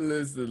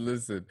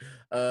 Listen.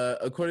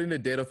 According to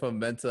data from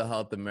Mental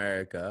Health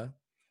America,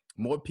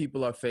 more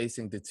people are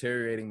facing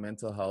deteriorating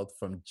mental health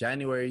from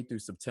January through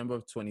September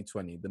of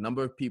 2020. The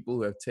number of people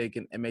who have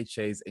taken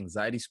MHA's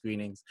anxiety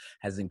screenings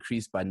has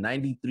increased by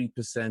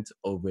 93%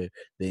 over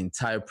the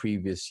entire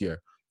previous year.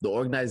 The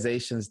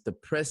organization's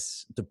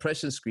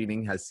depression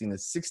screening has seen a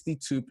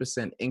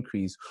 62%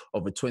 increase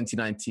over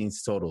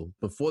 2019's total.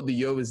 Before the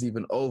year was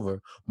even over,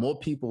 more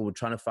people were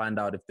trying to find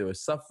out if they were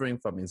suffering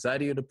from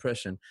anxiety or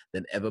depression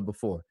than ever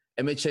before.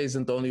 MHA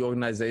isn't the only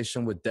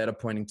organization with data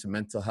pointing to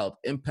mental health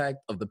impact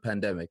of the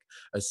pandemic.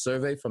 A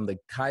survey from the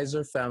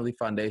Kaiser Family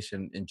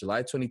Foundation in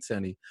July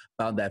 2020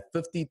 found that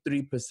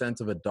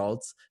 53% of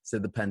adults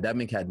said the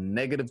pandemic had a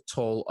negative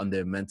toll on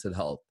their mental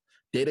health.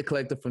 Data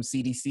collected from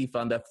CDC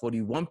found that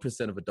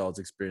 41% of adults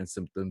experienced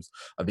symptoms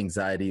of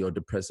anxiety or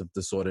depressive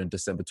disorder in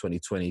December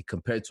 2020,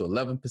 compared to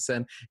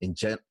 11%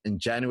 in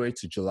January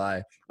to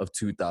July of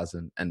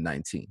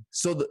 2019.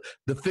 So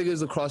the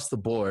figures across the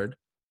board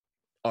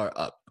are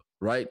up,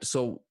 right?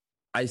 So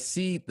I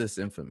see this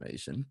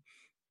information,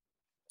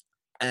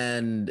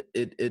 and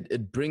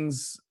it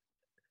brings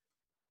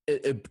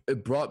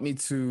it brought me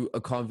to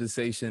a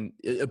conversation.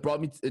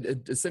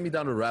 It sent me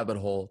down a rabbit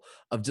hole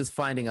of just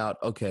finding out,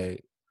 okay,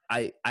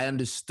 I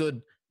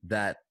understood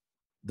that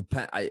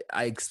I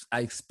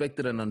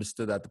expected and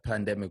understood that the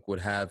pandemic would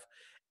have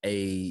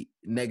a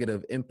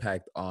negative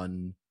impact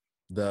on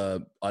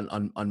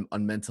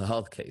on mental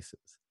health cases.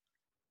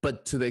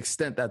 But to the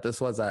extent that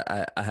this was,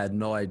 I had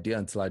no idea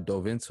until I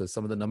dove into it.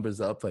 Some of the numbers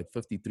are up like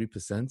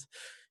 53%.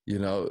 You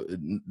know,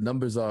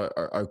 numbers are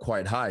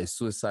quite high.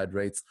 Suicide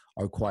rates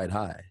are quite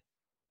high.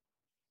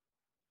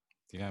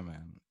 Yeah,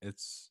 man.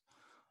 It's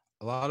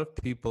a lot of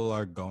people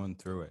are going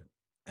through it.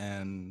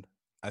 And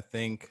I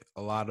think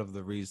a lot of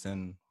the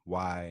reason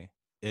why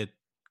it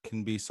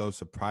can be so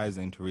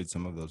surprising to read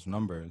some of those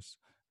numbers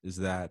is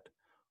that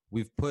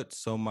we've put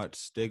so much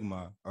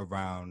stigma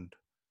around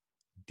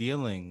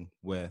dealing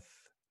with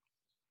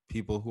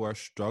people who are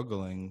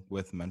struggling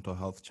with mental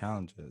health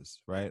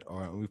challenges, right?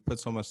 Or we've put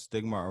so much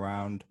stigma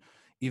around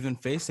even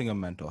facing a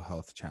mental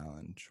health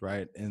challenge,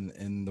 right?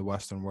 In the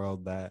Western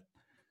world, that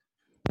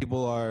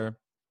people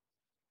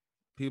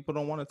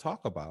don't want to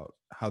talk about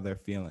how they're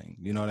feeling.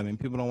 You know what I mean?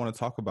 People don't want to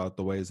talk about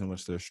the ways in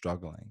which they're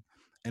struggling.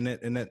 And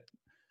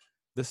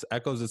this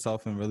echoes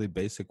itself in really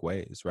basic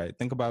ways, right?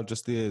 Think about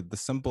just the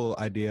simple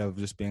idea of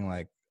just being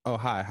like, "Oh,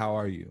 hi, how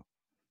are you?"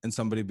 And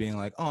somebody being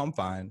like, "Oh, I'm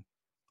fine."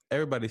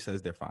 Everybody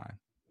says they're fine.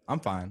 I'm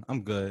fine.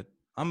 I'm good.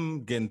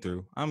 I'm getting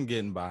through. I'm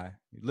getting by.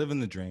 Living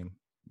the dream.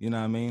 You know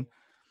what I mean?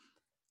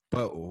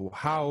 But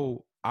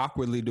how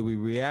awkwardly do we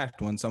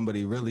react when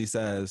somebody really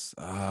says,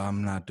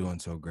 "I'm not doing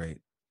so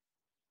great"?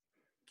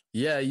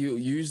 Yeah, you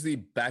usually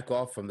back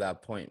off from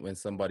that point when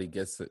somebody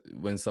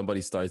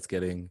starts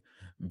getting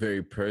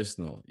very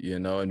personal, you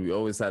know. And we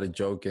always had a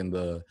joke in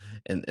the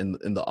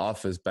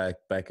office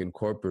back in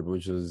corporate,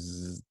 which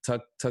was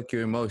tuck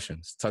your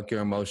emotions, tuck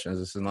your emotions.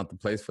 This is not the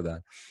place for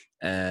that.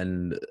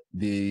 And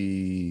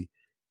the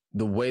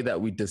way that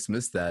we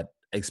dismiss that,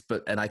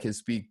 and I can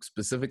speak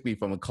specifically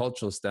from a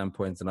cultural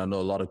standpoint, and I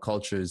know a lot of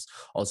cultures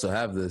also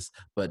have this,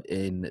 but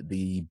in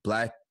the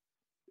Black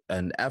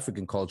and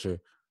African culture,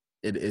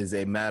 it is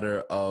a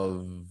matter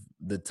of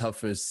the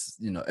toughest,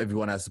 you know,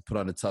 everyone has to put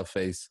on a tough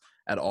face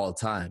at all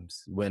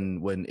times.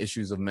 When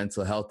issues of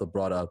mental health are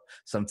brought up,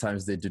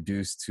 sometimes they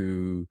deduce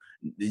to,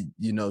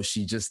 you know,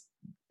 she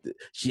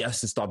has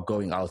to stop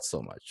going out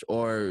so much,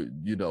 or,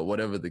 you know,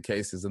 whatever the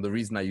case is. And the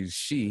reason I use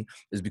she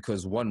is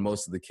because, one,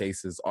 most of the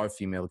cases are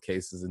female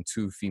cases, and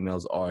two,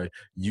 females are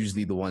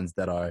usually the ones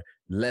that are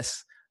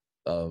less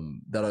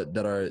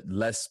that are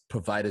less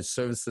provided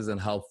services and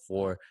help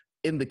for,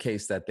 in the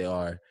case that they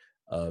are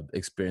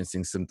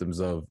experiencing symptoms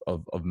of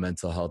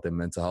mental health and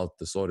mental health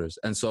disorders.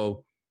 And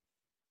so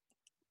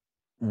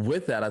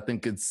with that, I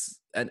think it's,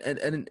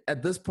 and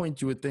at this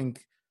point,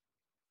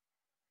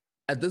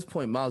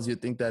 Miles,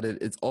 you'd think that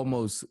it's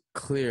almost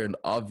clear and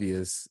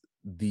obvious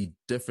the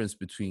difference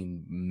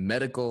between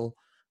mental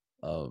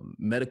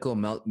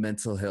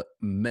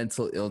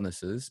mental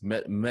illnesses,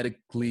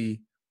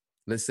 medically,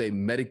 let's say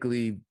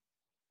medically,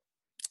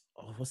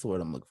 what's the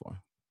word I'm looking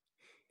for?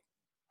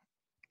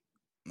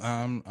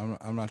 I'm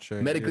not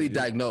sure. Medically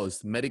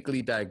diagnosed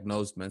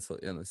mental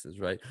illnesses,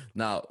 right?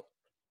 Now,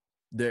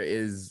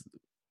 there's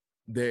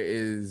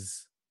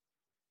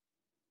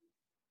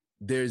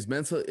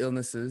mental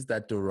illnesses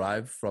that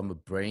derive from a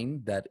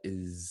brain that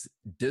is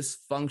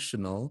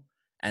dysfunctional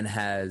and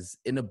has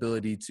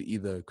inability to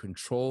either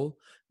control,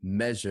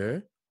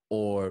 measure,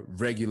 or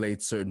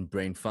regulate certain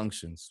brain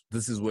functions.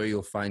 This is where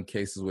you'll find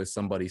cases where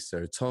somebody's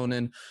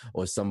serotonin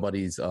or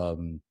somebody's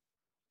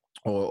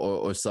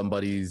or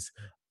somebody's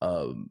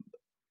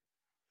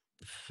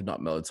not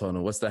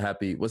melatonin. What's the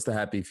happy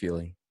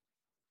feeling?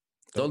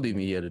 Dopamine. Don't leave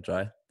me here to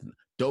dry.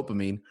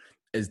 Dopamine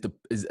is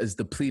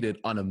depleted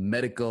on a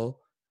medical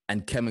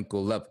and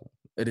chemical level.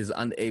 It is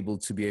unable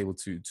to be able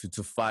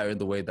to fire in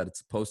the way that it's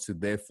supposed to,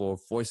 therefore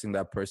forcing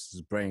that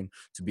person's brain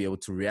to be able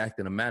to react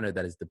in a manner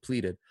that is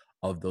depleted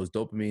of those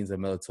dopamines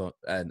and melatonin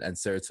and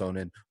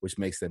serotonin, which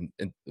makes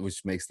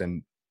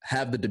them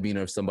have the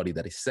demeanor of somebody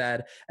that is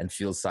sad and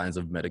feels signs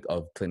of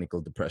clinical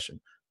depression.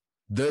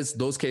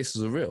 Those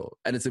cases are real.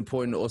 And it's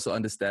important to also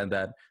understand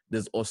that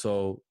there's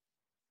also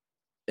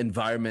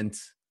environment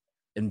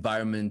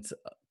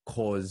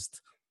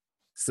caused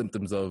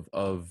symptoms of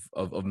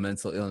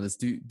mental illness.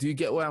 Do you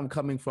get where I'm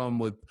coming from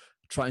with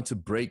trying to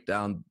break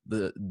down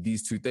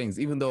these two things?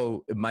 Even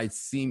though it might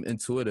seem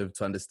intuitive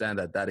to understand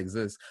that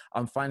exists,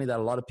 I'm finding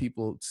that a lot of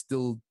people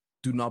still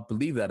do not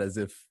believe that, as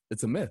if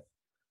it's a myth.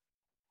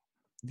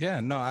 Yeah,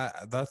 no,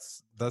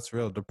 that's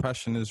real.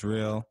 Depression is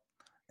real.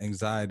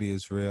 Anxiety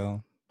is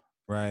real.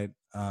 Right.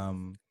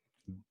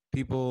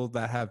 People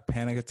that have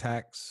panic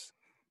attacks,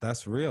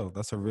 That's real.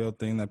 That's a real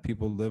thing that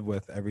people live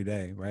with every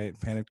day, right?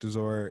 Panic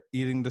disorder,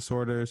 eating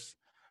disorders,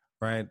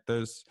 right?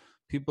 There's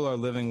people are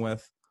living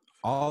with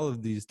all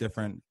of these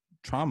different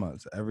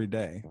traumas every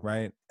day,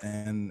 right?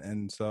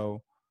 And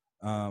so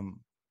um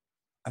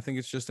I think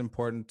it's just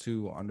important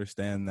to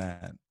understand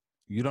that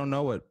you don't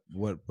know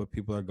what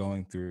people are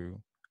going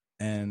through,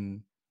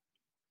 and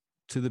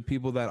to the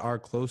people that are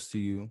close to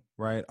you,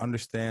 right?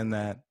 Understand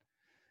that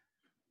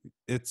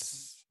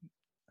it's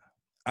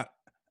I,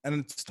 and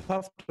it's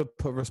tough to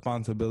put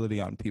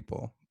responsibility on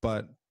people,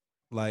 but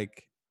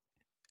like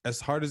as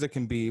hard as it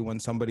can be when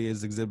somebody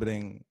is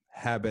exhibiting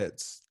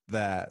habits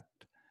that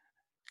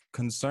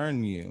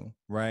concern you,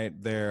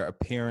 right? Their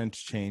appearance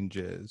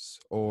changes,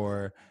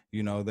 or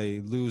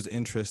they lose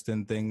interest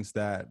in things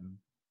that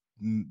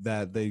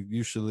they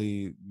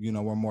usually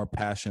were more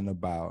passionate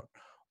about,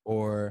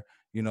 or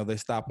they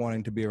stop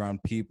wanting to be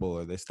around people,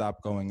 or they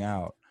stop going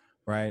out,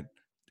 right?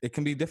 It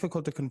can be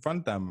difficult to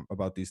confront them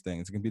about these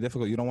things. It can be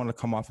difficult. You don't want to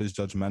come off as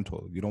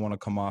judgmental. You don't want to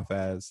come off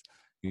as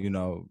you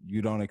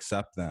don't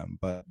accept them,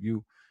 but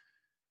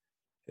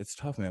it's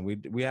tough, man.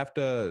 We have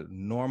to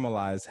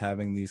normalize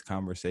having these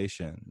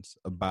conversations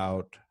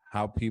about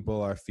how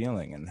people are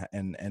feeling,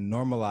 and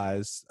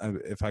normalize.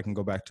 If I can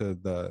go back to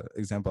the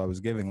example I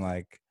was giving,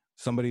 like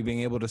somebody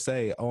being able to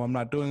say, "Oh, I'm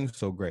not doing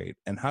so great,"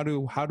 and how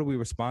do we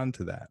respond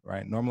to that,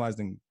 right?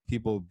 Normalizing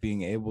people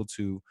being able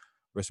to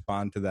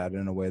respond to that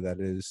in a way that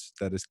is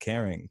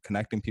caring,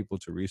 connecting people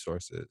to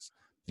resources.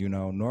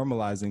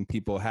 Normalizing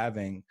people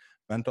having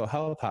mental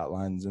health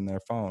hotlines in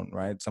their phone,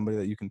 right? Somebody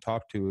that you can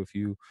talk to if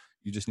you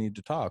just need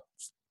to talk.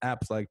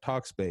 Apps like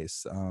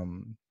Talkspace,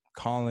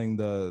 calling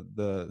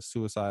the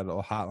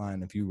suicidal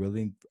hotline if you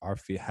really are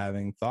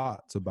having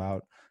thoughts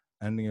about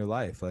ending your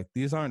life. Like,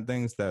 these aren't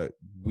things that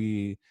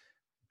we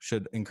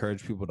should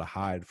encourage people to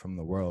hide from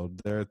the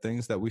world. There are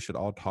things that we should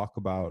all talk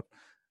about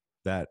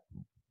that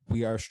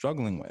we are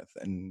struggling with,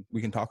 and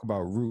we can talk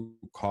about root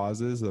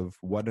causes of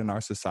what in our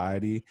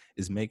society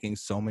is making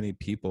so many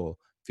people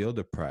feel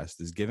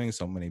depressed, is giving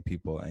so many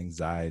people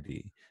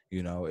anxiety,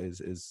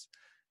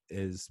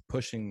 is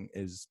pushing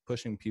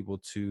people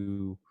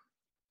to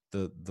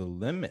the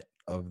limit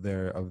of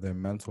their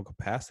mental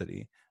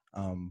capacity.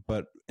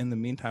 But in the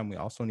meantime, we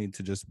also need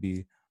to just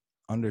be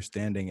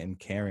understanding and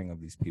caring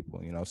of these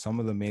people. Some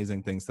of the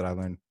amazing things that I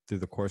learned through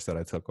the course that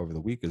I took over the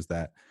week is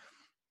that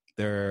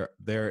they're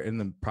in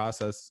the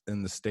process,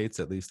 in the States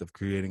at least, of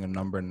creating a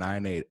number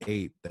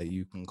 988 that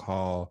you can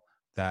call,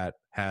 that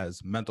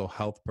has mental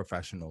health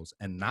professionals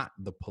and not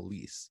the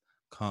police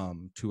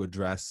come to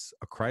address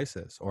a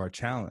crisis or a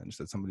challenge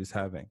that somebody's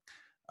having.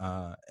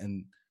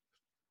 And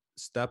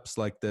steps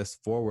like this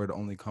forward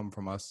only come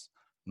from us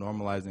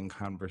normalizing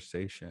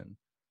conversation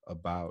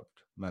about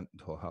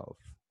mental health.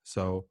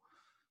 So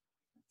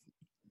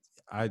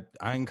I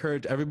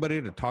encourage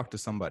everybody to talk to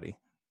somebody,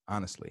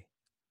 honestly.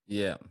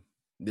 Yeah.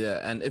 Yeah.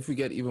 And if we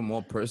get even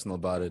more personal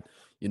about it,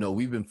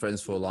 we've been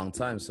friends for a long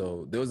time.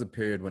 So there was a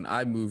period when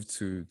I moved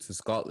to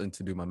Scotland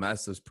to do my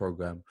master's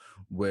program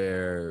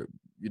where,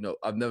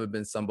 I've never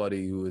been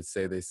somebody who would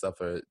say they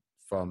suffer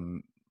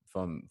from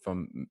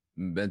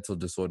mental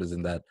disorders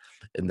in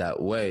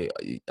that way.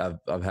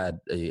 I've had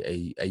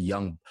a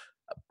young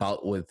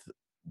bout with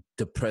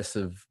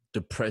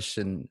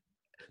depression,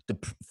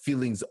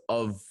 feelings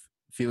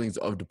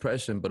of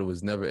depression, but it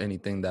was never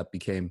anything that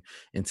became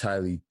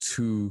entirely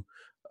too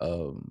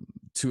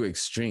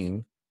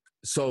extreme.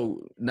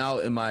 So now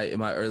in my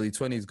early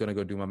 20s, going to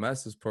go do my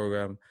master's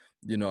program,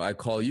 I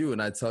call you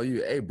and I tell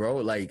you, hey bro,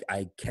 like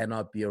I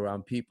cannot be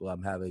around people.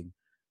 I'm having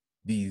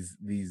these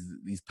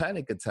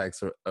panic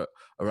attacks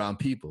around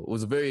people. It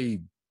was a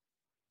very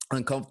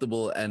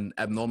uncomfortable and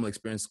abnormal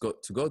experience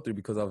to go through,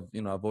 because I've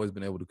always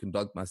been able to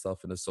conduct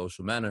myself in a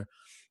social manner,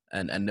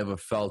 and never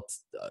felt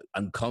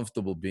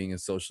uncomfortable being in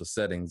social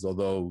settings,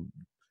 although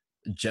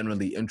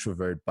generally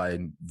introvert by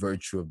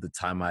virtue of the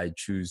time I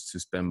choose to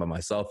spend by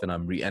myself, and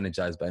I'm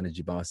re-energized by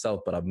energy by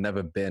myself. But I've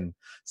never been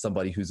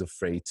somebody who's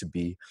afraid to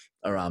be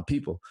around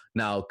people.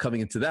 Now, coming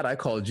into that, I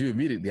called you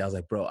immediately. I was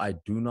like, bro, I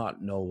do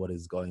not know what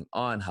is going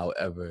on.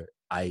 However,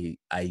 I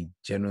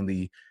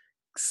generally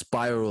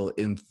spiral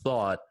in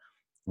thought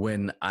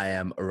when I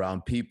am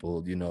around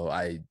people.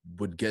 I'd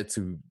get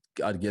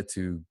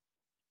to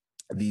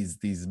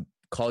these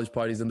college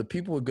parties, and the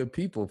people were good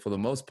people for the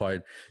most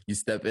part. You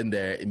step in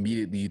there,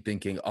 immediately you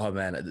thinking, oh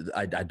man,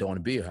 I don't want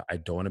to be here. I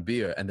don't want to be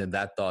here. And then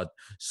that thought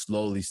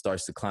slowly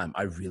starts to climb.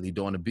 I really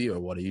don't want to be here.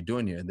 What are you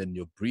doing here? And then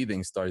your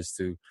breathing starts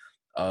to,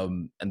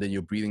 and then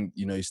your breathing,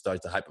 you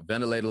start to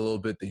hyperventilate a little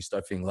bit. Then you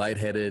start feeling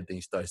lightheaded. Then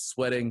you start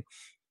sweating.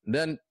 And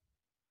then,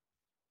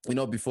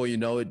 before you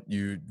know it,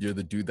 you're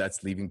the dude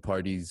that's leaving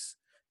parties,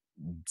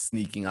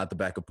 sneaking out the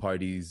back of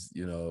parties,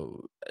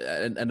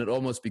 and it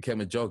almost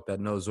became a joke that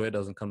no, Zoe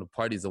doesn't come to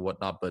parties or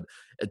whatnot. But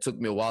it took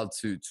me a while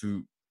to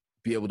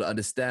be able to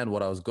understand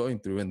what I was going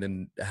through, and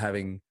then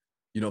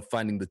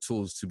finding the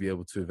tools to be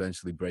able to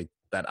eventually break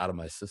that out of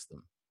my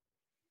system.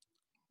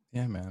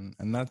 Yeah, man.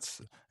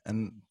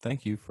 And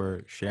thank you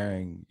for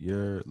sharing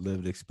your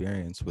lived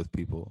experience with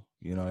people,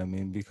 You know what I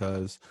mean?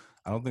 Because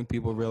I don't think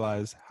people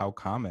realize how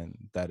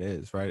common that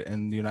is, right?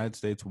 In the United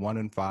States, 1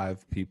 in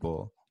 5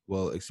 people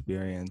will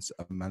experience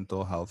a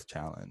mental health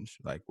challenge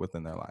like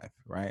within their life,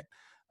 right?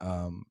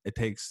 It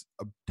takes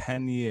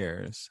 10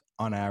 years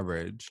on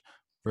average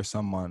for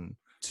someone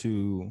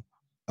to,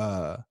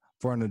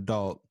 for an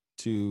adult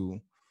to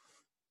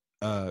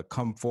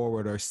come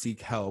forward or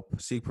seek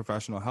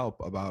professional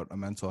help about a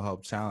mental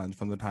health challenge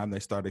from the time they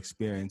start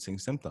experiencing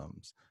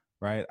symptoms,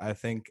 right? I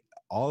think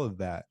all of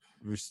that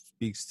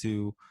speaks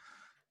to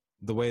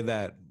the way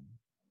that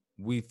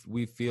we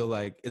feel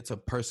like it's a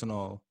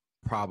personal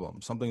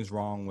problem. Something's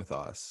wrong with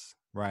us,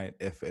 right?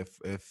 If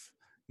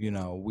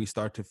we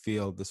start to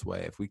feel this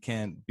way, if we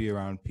can't be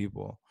around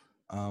people,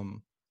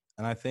 and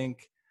I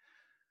think,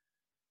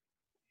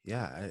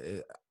 yeah,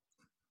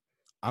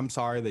 I'm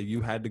sorry that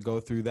you had to go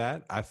through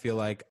that. I feel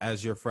like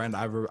as your friend,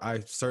 I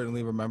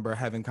certainly remember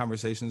having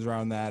conversations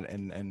around that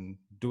and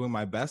doing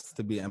my best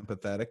to be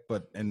empathetic.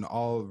 But in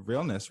all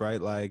realness, right,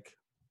 like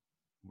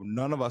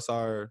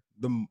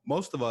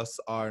most of us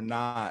are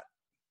not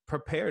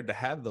prepared to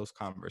have those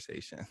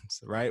conversations,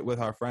 right, with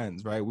our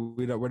friends, right?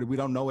 We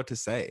don't know what to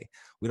say.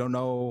 We don't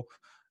know,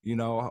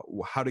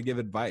 how to give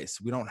advice.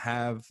 We don't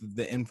have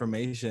the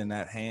information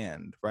at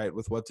hand, right,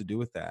 with what to do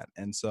with that.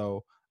 And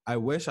so I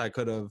wish I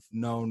could have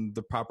known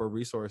the proper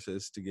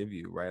resources to give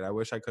you, right? I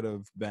wish I could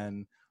have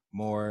been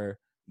more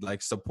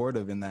like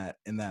supportive in that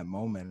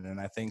moment.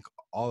 And I think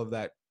all of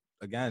that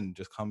again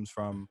just comes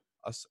from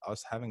us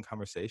having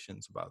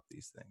conversations about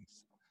these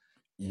things.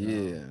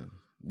 Yeah.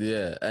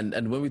 Yeah.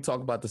 And when we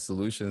talk about the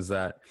solutions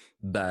that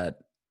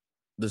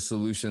the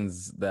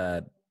solutions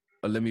that,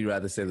 or let me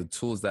rather say the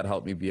tools that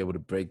helped me be able to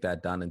break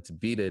that down and to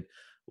beat it,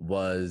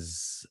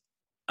 was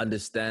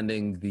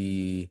understanding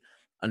the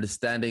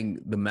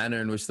manner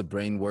in which the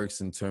brain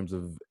works in terms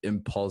of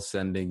impulse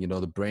sending.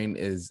 The brain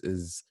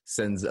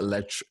sends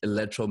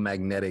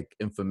electromagnetic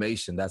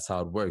information. That's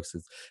how it works.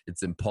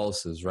 It's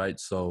impulses, right?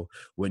 So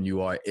when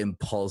you are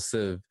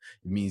impulsive,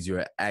 it means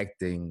you're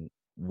acting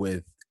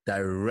with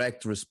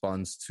direct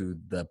response to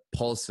the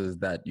pulses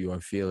that you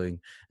are feeling,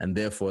 and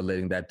therefore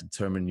letting that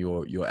determine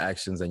your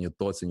actions and your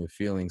thoughts and your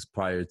feelings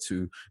prior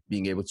to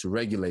being able to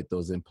regulate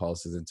those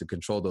impulses and to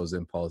control those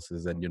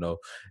impulses. And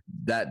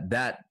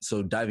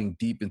so diving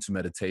deep into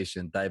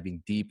meditation,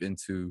 diving deep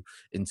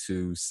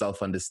into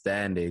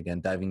self-understanding,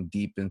 and diving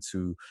deep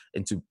into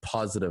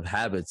positive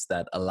habits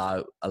that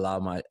allow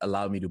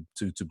me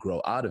to grow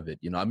out of it.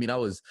 I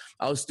was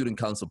student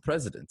council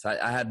president.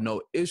 I had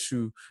no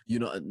issue.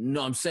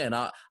 No, I'm saying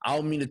I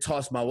don't mean to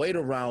toss my weight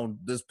around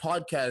this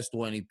podcast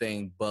or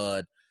anything,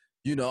 but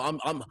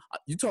I'm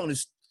you talking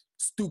to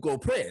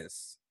Stuco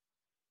Press.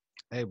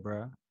 Hey,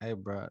 bro.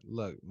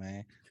 Look,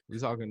 man. We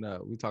talking to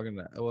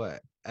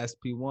what?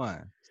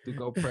 SP1,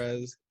 Stuco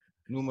Prez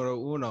numero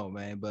uno,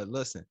 man. But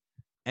listen,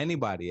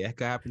 anybody, it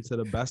could happen to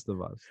the best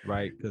of us,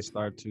 right? Could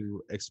start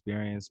to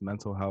experience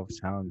mental health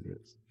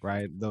challenges,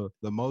 right? The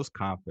most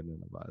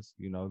confident of us,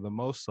 the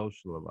most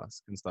social of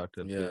us can start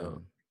to Yeah.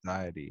 feel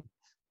anxiety.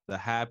 The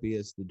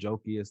happiest, the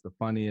jokiest, the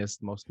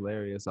funniest, most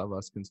hilarious of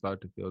us can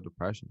start to feel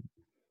depression.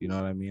 You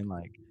know what I mean?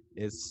 Like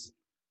it's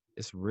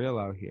real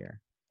out here.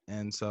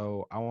 And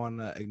so I want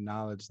to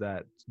acknowledge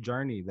that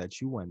journey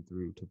that you went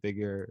through to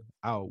figure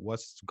out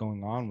what's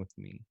going on with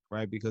me,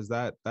 right? Because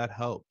that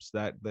helps.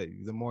 That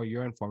the more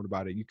you're informed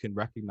about it, you can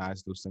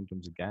recognize those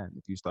symptoms again.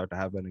 If you start to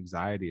have an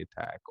anxiety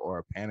attack or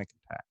a panic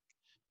attack,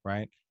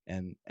 right?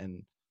 And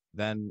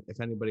then if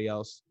anybody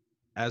else,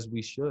 as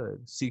we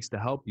should, seeks to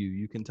help you,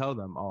 you can tell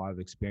them, "Oh, I've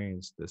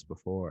experienced this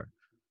before.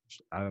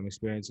 I'm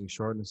experiencing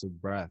shortness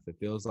of breath. It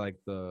feels like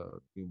the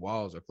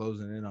walls are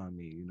closing in on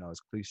me."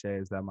 As cliche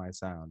as that might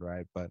sound,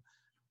 right? But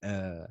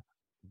uh,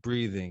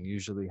 breathing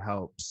usually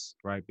helps,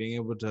 right? Being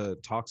able to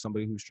talk to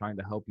somebody who's trying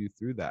to help you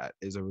through that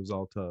is a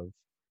result of,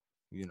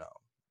 you know,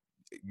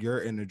 you're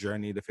in a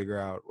journey to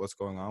figure out what's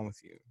going on with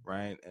you,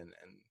 right? And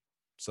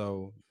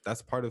so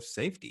that's part of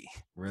safety,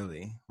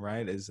 really,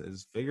 right?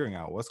 Is figuring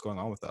out what's going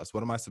on with us.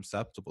 What am I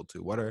susceptible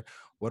to?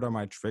 What are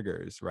my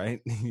triggers, right?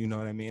 You know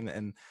what I mean?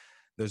 And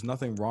there's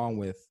nothing wrong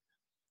with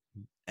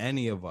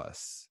any of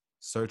us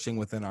searching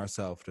within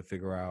ourselves to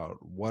figure out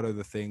what are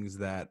the things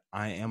that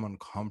I am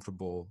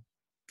uncomfortable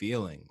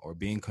feeling or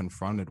being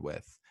confronted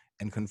with,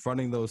 and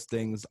confronting those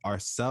things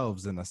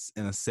ourselves in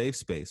a safe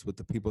space with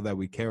the people that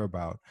we care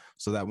about,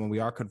 so that when we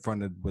are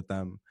confronted with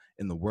them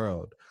in the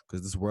world,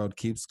 because this world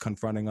keeps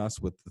confronting us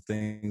with the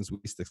things we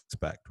least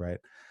expect, right?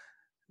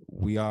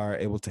 We are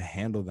able to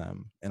handle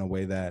them in a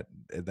way that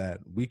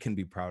we can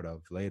be proud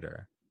of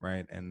later,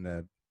 right?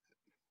 And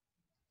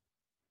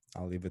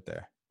I'll leave it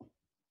there.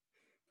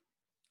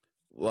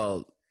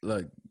 Well,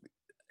 look,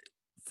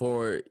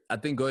 I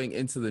think going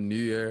into the new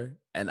year,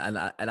 and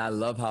I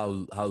love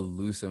how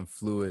loose and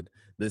fluid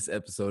this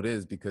episode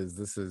is, because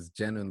this is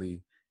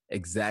generally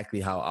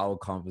exactly how our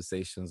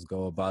conversations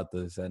go about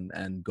this,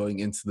 and going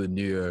into the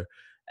new year,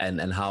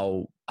 and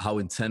how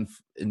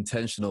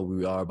intentional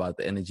we are about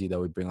the energy that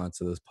we bring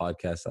onto this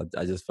podcast.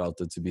 I just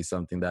felt it to be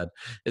something that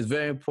is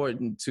very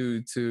important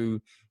to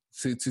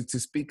to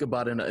speak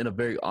about it in a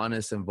very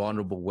honest and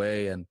vulnerable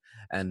way,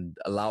 and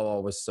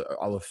allow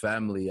our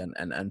family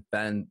and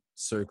fan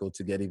circle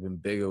to get even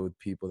bigger with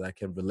people that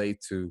can relate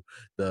to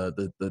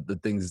the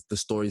things, the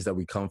stories that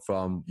we come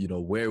from, you know,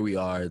 where we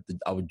are,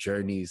 our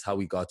journeys, how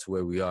we got to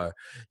where we are.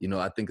 You know,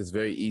 I think it's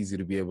very easy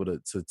to be able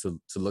to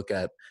look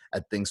at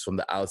things from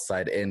the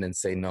outside in and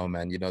say, no,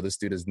 man, you know, this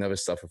dude has never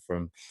suffered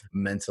from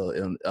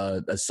mental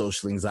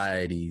social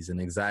anxieties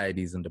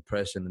and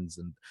depressions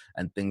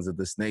and things of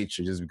this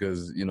nature just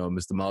because, you know,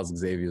 Mr. Miles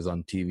Xavier is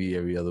on TV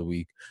every other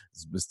week.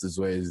 Mr.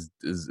 Zway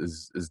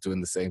is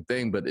doing the same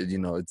thing, but you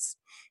know, it's,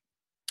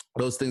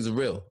 those things are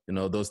real, you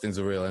know, those things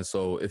are real. And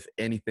so if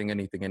anything,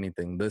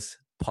 this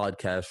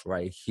podcast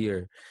right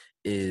here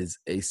is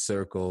a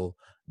circle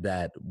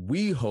that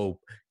we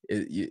hope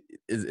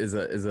is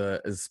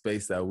a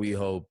space that we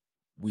hope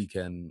we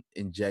can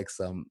inject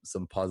some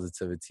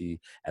positivity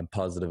and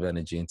positive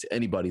energy into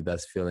anybody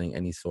that's feeling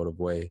any sort of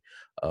way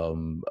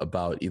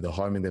about either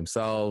harming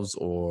themselves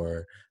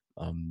or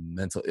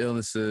mental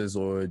illnesses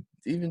or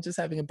even just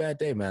having a bad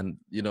day, man.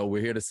 You know,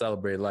 we're here to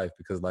celebrate life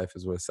because life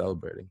is worth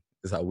celebrating,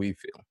 is how we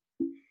feel.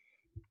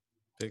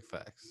 Big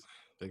facts.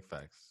 Big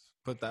facts.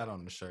 Put that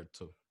on the shirt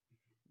too.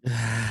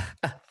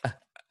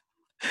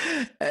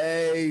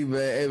 Hey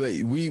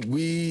man,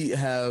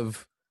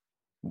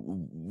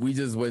 we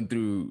just went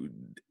through,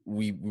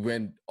 we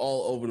went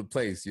all over the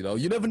place, you know.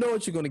 You never know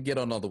what you're going to get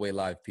on All the Way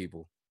Live,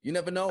 people. You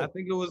never know. I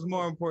think it was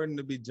more important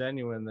to be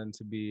genuine than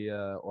to be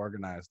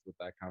organized with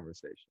that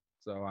conversation.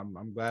 So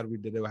I'm glad we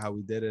did it how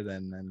we did it,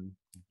 and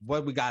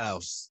what we got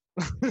else.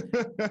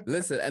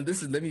 Listen, and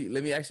this is, let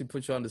me actually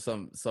put you onto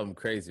something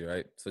crazy,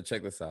 right? So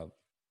check this out.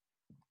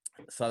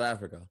 South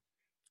Africa,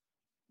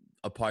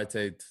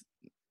 apartheid,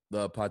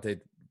 the apartheid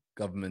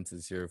government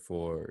is here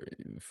for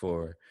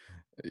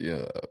you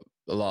know,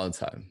 a long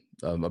time,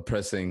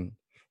 oppressing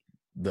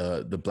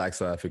the Black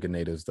South African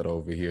natives that are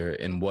over here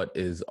in what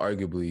is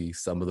arguably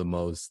some of the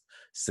most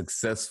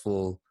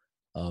successful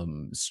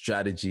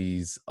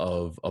strategies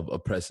of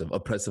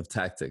oppressive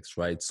tactics,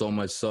 right? So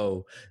much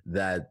so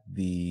that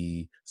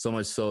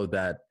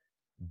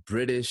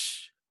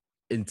British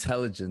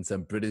intelligence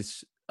and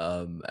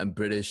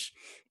British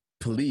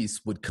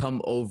police would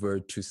come over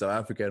to South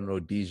Africa and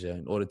Rhodesia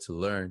in order to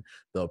learn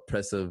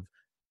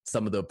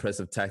some of the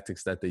oppressive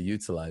tactics that they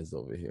utilized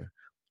over here.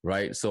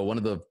 Right. So one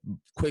of the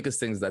quickest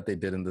things that they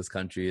did in this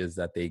country is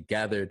that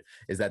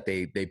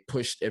they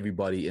pushed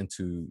everybody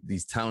into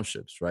these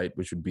townships, right?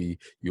 Which would be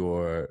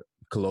your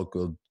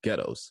colloquial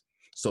ghettos.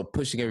 So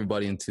pushing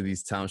everybody into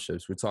these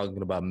townships, we're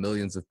talking about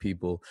millions of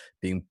people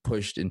being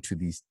pushed into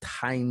these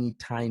tiny,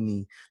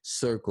 tiny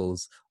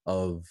circles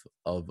of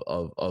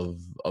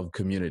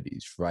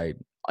communities, right?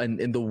 And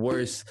in the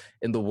worst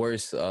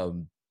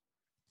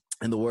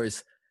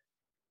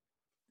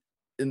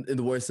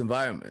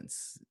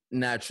environments.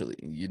 Naturally,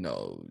 you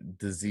know,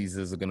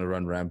 diseases are going to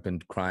run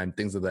rampant, crime,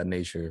 things of that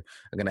nature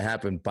are going to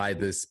happen by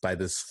this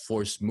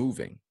forced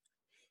moving.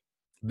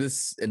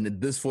 This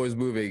forced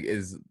moving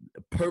is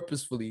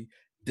purposefully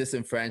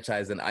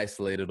disenfranchised and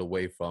isolated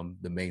away from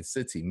the main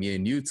city. Me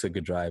and you took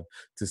a drive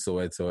to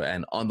Soweto,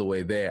 and on the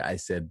way there, I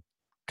said,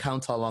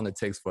 count how long it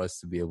takes for us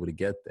to be able to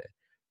get there,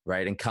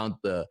 right? And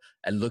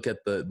look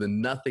at the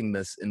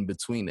nothingness in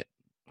between it.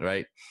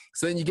 Right.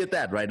 So then you get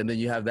that, right? And then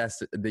you have that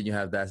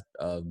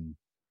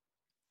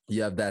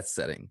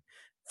setting.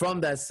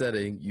 From that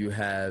setting, you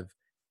have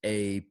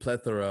a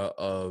plethora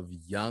of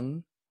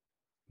young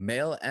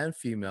male and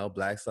female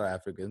Black South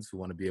Africans who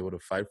want to be able to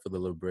fight for the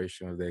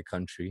liberation of their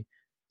country,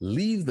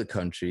 leave the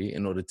country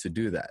in order to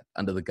do that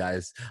under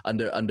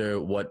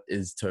what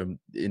is termed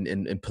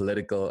in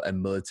political and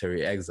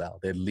military exile.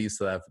 They leave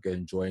South Africa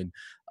and join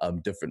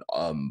different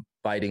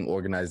fighting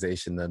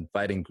organizations and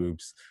fighting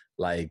groups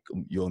like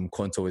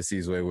Umkhonto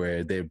weSizwe,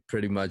 where they're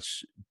pretty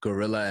much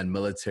guerrilla and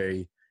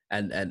military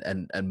and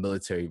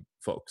military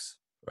folks,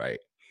 right?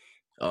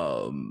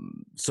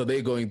 So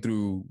they're going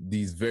through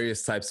these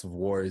various types of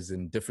wars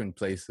in different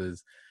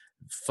places,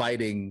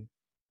 fighting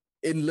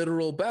in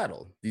literal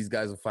battle. These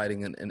guys are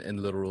fighting in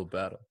literal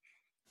battle.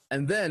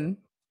 And then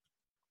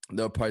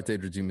the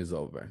apartheid regime is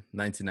over.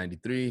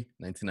 1993,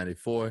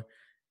 1994,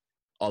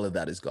 all of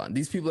that is gone.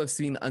 These people have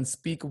seen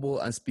unspeakable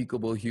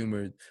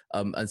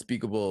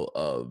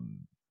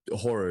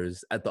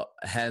horrors at the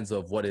hands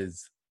of what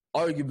is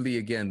arguably,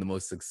 again, the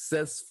most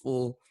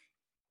successful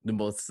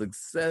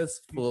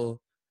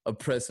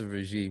oppressive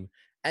regime,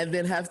 and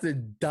then have to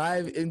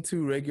dive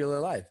into regular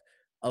life.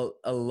 A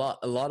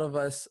lot of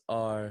us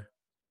are,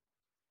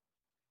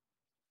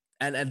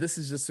 and this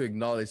is just to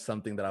acknowledge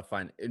something that I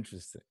find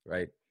interesting,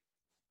 right?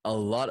 A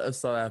lot of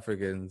South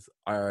Africans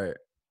are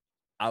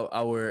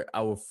our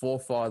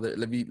forefather,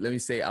 let me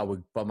say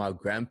from our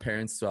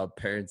grandparents to our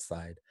parents'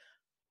 side,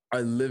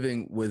 are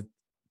living with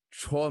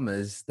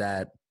traumas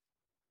that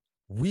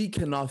we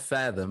cannot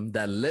fathom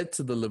that led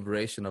to the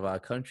liberation of our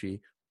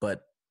country.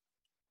 But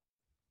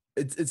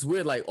it's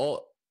weird, like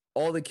all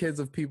the kids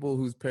of people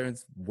whose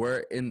parents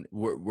were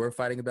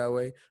fighting it that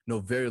way know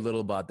very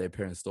little about their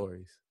parents'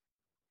 stories.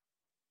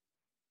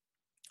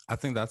 I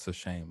think that's a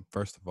shame.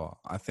 First of all,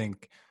 I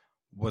think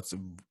what's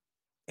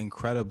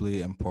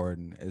incredibly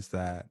important is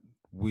that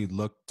we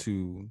look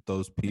to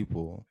those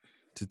people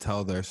to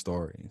tell their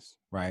stories,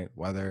 right?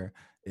 Whether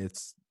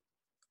it's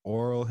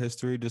oral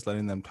history, just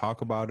letting them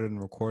talk about it and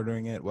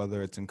recording it,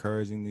 whether it's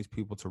encouraging these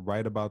people to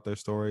write about their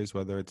stories,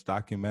 whether it's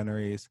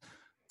documentaries,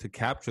 to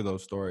capture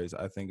those stories,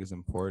 I think is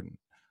important.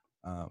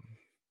 Um,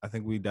 I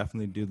think we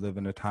definitely do live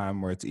in a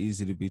time where it's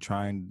easy to be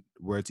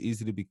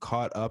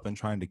caught up and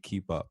trying to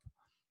keep up.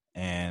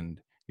 And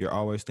you're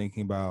always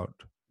thinking about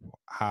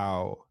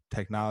how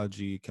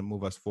technology can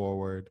move us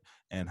forward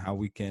and how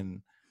we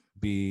can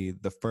be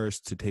the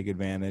first to take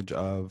advantage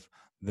of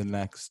the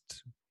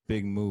next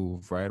big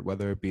move, right?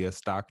 Whether it be a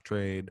stock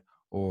trade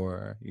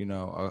or,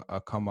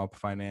 a come up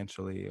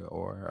financially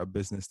or a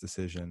business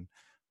decision.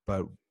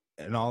 But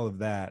in all of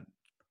that,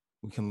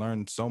 we can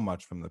learn so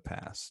much from the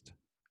past.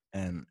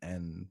 And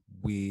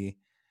we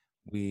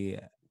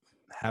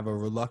have a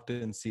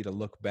reluctancy to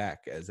look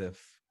back as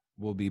if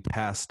we'll be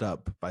passed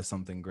up by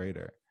something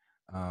greater,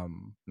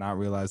 not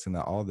realizing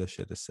that all this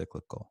shit is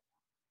cyclical. All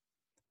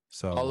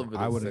So of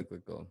it is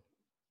cyclical.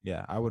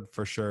 I would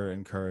for sure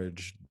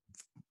encourage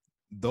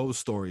those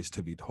stories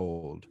to be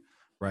told,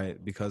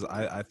 right? Because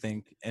I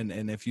think,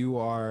 and if you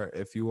are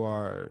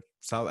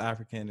South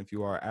African, if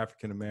you are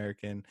African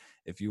American,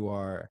 if you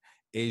are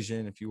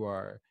Asian, if you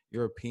are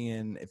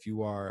European, if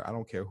you are, I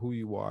don't care who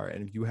you are,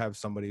 and if you have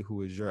somebody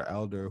who is your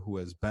elder who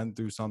has been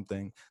through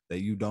something that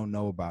you don't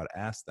know about,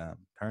 ask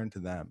them, turn to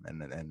them,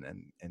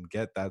 and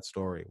get that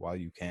story while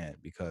you can,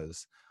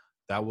 because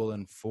that will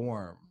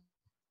inform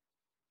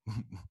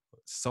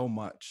so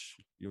much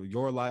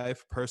your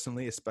life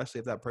personally, especially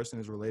if that person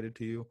is related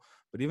to you,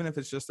 but even if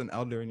it's just an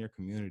elder in your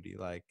community.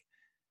 Like,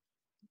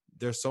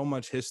 there's so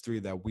much history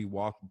that we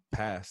walk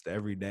past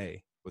every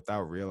day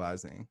without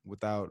realizing,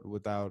 without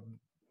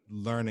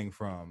learning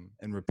from,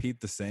 and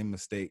repeat the same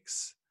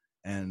mistakes.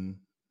 And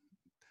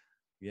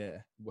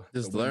yeah, the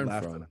Just wind learn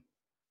laughed from.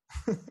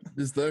 at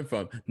Just learn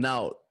from.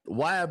 Now,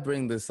 why I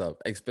bring this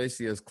up,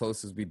 especially as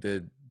close as we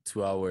did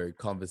to our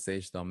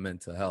conversation on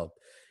mental health,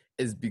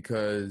 is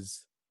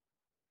because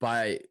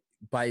by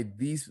by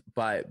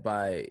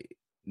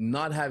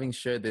not having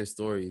shared their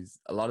stories,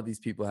 a lot of these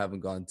people haven't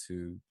gone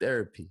to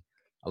therapy.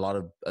 A lot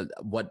of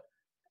what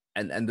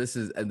and this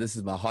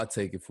is my hot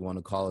take, if you want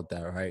to call it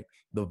that, right?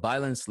 The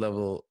violence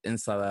level in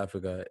South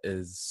Africa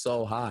is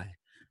so high.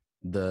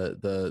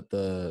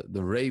 The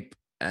rape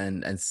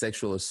and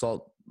sexual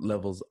assault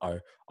levels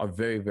are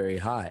very, very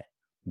high.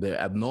 They're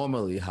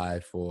abnormally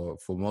high for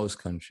most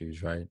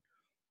countries, right?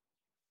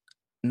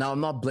 Now,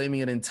 I'm not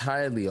blaming it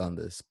entirely on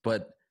this,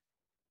 but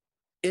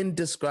in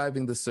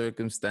describing the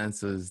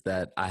circumstances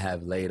that I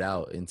have laid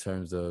out in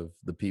terms of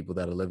the people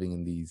that are living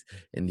in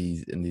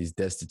these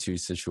destitute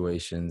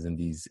situations, in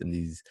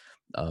these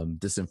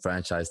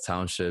disenfranchised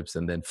townships,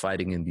 and then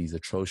fighting in these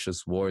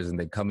atrocious wars, and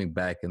then coming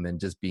back and then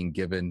just being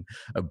given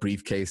a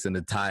briefcase and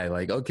a tie,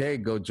 like, okay,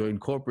 go join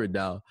corporate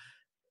now.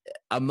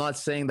 I'm not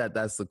saying that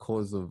that's the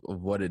cause of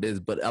what it is,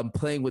 but I'm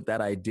playing with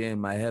that idea in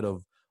my head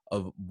of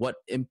what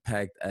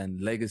impact and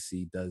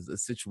legacy does a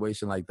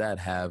situation like that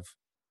have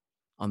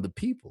on the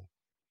people.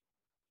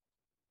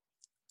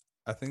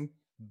 I think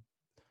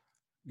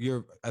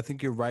you're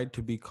right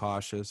to be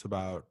cautious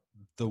about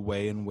the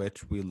way in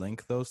which we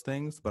link those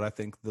things, but I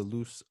think the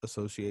loose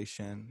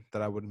association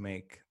that I would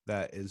make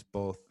that is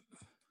both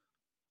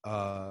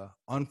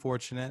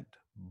unfortunate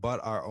but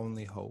our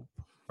only hope,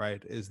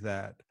 right, is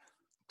that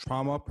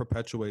trauma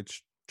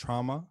perpetuates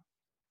trauma,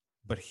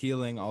 but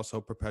healing also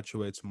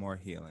perpetuates more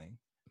healing.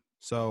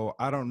 So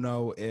I don't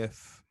know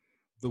if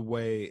the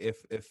way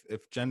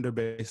if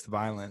gender-based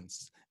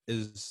violence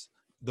is,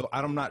 though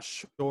I'm not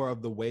sure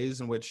of the ways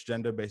in which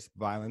gender-based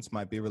violence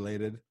might be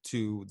related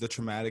to the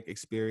traumatic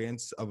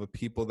experience of a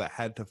people that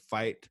had to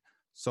fight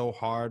so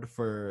hard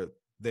for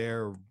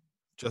their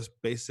just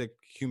basic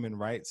human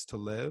rights to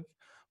live.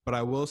 But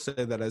I will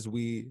say that as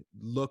we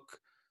look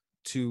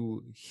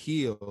to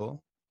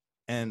heal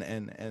and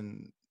and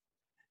and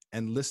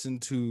and listen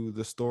to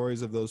the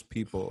stories of those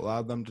people,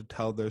 allow them to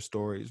tell their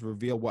stories,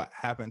 reveal what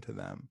happened to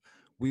them,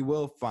 we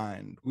will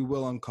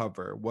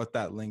uncover what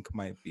that link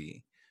might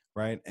be,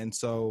 right? And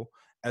so,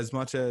 as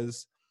much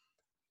as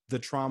the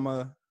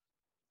trauma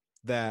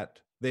that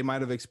they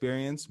might have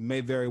experienced may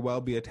very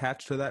well be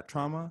attached to that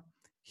trauma,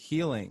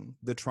 healing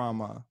the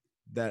trauma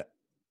that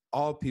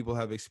all people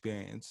have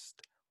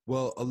experienced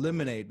will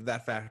eliminate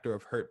that factor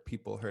of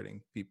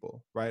hurting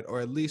people, right? Or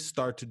at least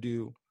start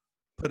to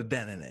put a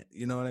dent in it.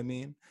 You know what I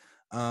mean?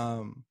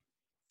 Um,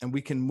 and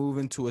we can move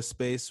into a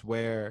space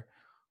where,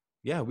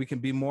 yeah, we can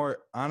be more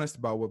honest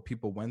about what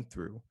people went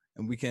through,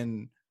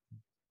 and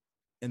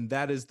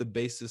that is the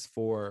basis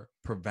for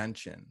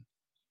prevention,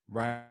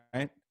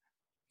 right?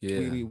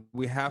 Yeah.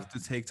 We have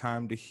to take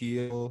time to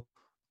heal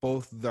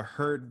both the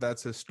hurt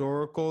that's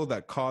historical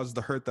that caused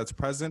the hurt that's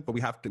present, but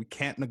we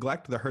can't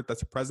neglect the hurt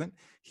that's present,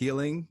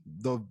 healing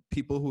the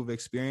people who've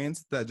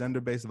experienced that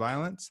gender-based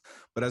violence.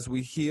 But as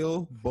we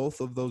heal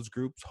both of those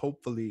groups,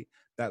 hopefully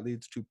that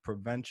leads to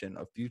prevention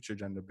of future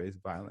gender-based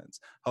violence,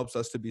 helps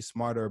us to be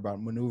smarter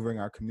about maneuvering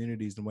our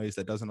communities in ways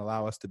that doesn't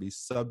allow us to be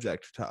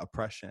subject to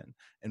oppression,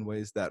 in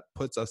ways that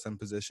puts us in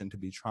position to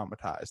be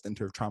traumatized and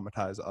to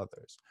traumatize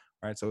others,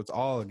 right? So it's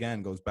all,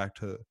 again, goes back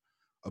to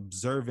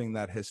observing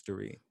that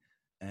history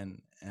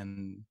and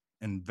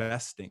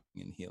investing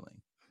in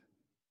healing.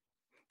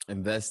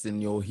 Invest in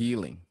your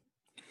healing.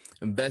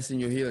 Invest in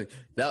your healing.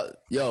 That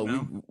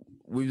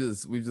we've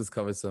just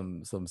covered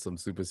some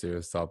super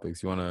serious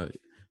topics. You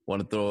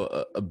wanna throw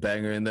a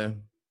banger in there,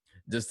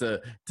 just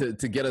to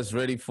get us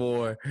ready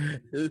for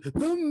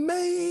the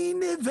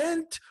main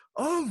event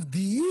of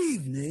the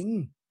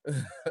evening. I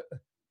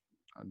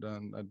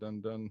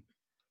done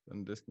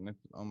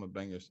disconnected all my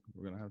bangers.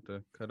 We're gonna have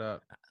to cut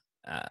out.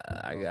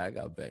 I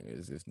got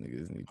bangers. If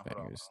niggas need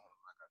bangers.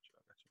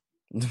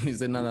 I got you. He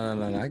said, no,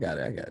 I got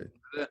it.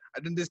 I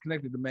didn't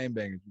disconnect the main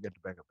bangers. You got the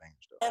backup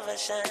bangers though. Ever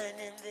shine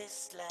in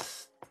this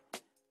life.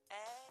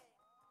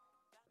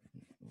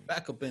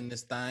 Back up in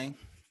this thing.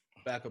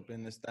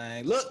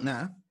 Look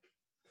now.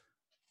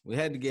 We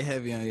had to get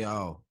heavy on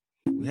y'all.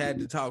 We had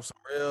to talk some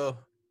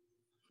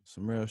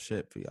real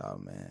shit for y'all,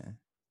 man.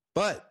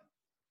 But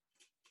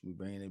we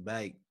bringing it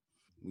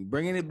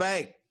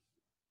back.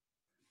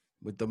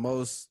 With the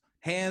most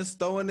hands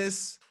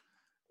throwingest,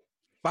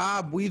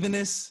 bob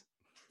weavingest,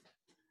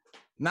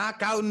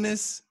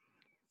 knockoutinest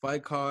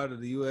fight card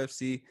of the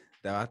UFC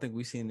that I think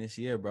we've seen this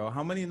year, bro.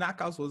 How many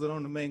knockouts was it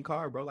on the main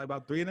card, bro? Like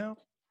about 3 now?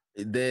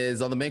 On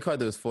the main card,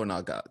 there was 4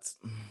 knockouts.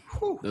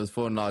 Whew. There was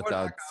 4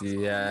 knockouts.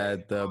 You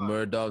had the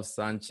Murdoch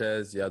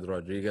Sanchez, you had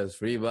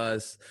Rodriguez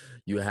Rivas,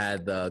 you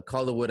had the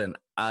Calderwood and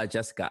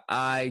Jessica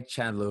I,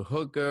 Chandler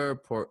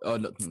Hooker,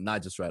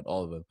 not just right,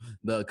 all of them.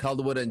 The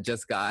Calderwood and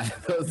Jessica I,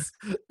 those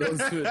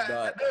 2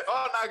 not.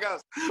 All knockouts.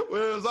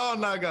 Well, it was all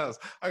knockouts.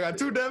 I got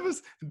 2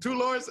 Devins and 2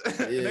 Lawrence.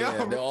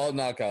 Yeah, they're all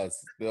knockouts.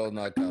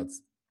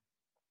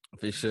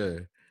 For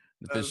sure.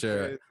 For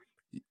sure. Crazy.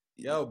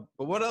 Yo,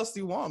 but what else do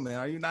you want, man?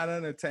 Are you not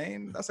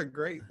entertained?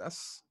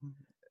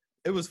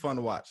 It was fun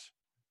to watch.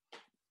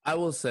 I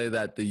will say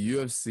that the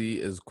UFC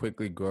is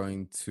quickly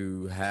going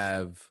to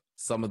have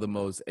some of the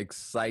most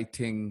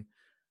exciting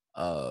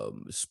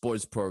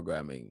sports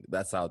programming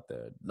that's out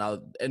there. Now,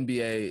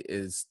 NBA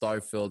is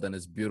star-filled and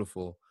it's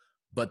beautiful,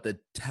 but the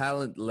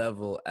talent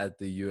level at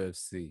the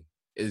UFC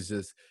is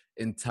just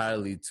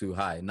entirely too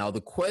high. Now, the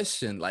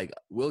question, like,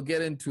 we'll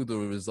get into the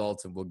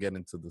results and we'll get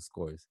into the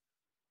scores.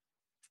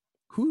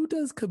 Who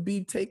does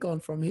Khabib take on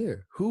from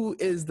here? Who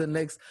is the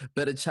next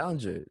better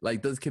challenger?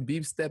 Like, does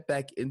Khabib step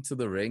back into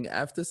the ring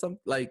after some?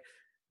 Like,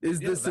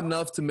 is this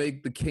enough to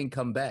make the king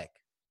come back?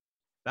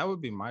 That would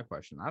be my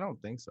question. I don't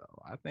think so.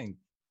 I think,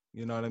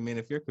 you know what I mean?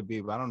 If you're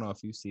Khabib, I don't know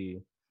if you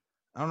see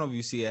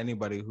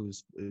anybody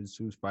who's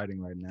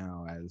fighting right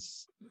now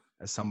as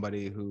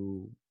somebody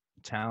who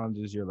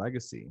challenges your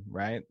legacy,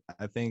 right?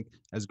 I think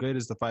as great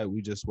as the fight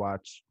we just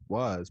watched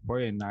was,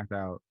 Poirier knocked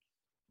out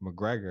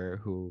McGregor,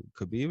 who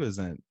Khabib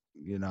isn't.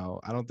 You know,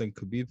 I don't think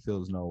Khabib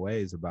feels no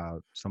ways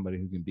about somebody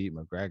who can beat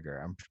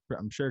McGregor.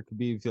 I'm sure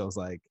Khabib feels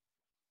like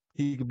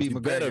he could beat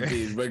McGregor. Better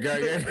beat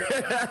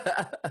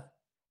McGregor.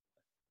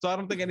 So I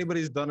don't think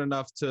anybody's done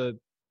enough to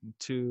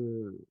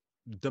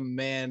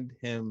demand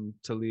him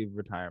to leave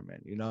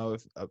retirement. You know,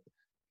 if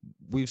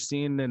we've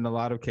seen in a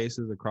lot of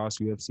cases across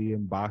UFC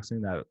and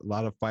boxing that a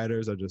lot of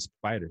fighters are just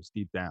fighters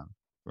deep down,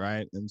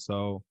 right? And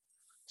so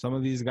some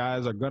of these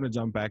guys are gonna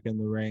jump back in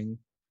the ring,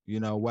 you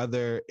know,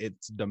 whether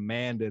it's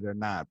demanded or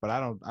not. But I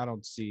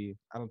don't see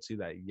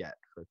that yet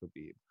for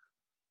Khabib.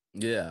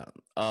 Yeah.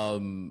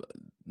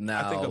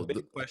 Now I think a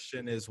big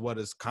question is, what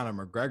does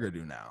Conor McGregor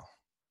do now?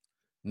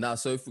 Now,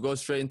 so if we go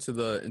straight into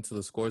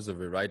the scores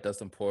of it, right?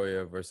 Dustin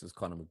Poirier versus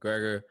Conor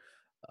McGregor.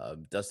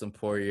 Dustin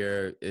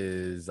Poirier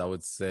is, I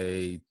would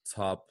say,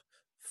 top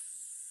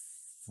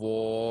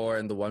 4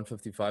 in the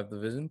 155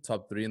 division,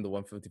 top 3 in the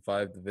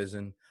 155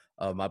 division.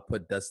 I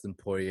put Dustin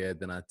Poirier,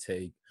 then I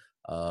take.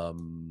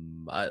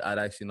 I'd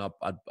actually not.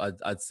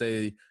 I'd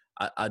say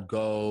I'd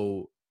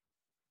go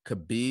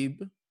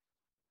Khabib,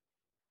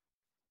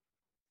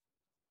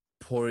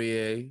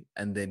 Poirier,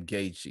 and then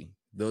Gaethje.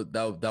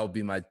 That would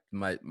be my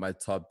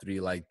top 3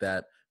 like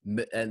that,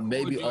 and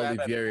maybe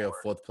Oliveira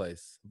 4th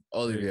place.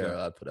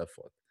 Oliveira, I'd put at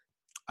 4th.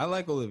 I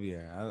like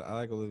Oliveira. I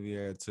like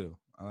Oliveira too.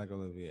 I like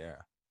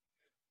Oliveira.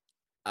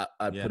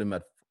 I'd put him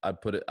at. I'd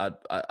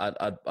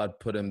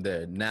put him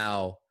there.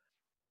 Now,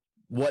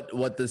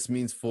 what this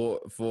means for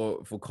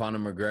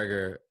Conor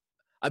McGregor?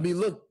 I mean,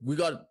 look, we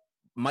got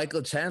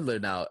Michael Chandler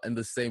now in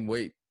the same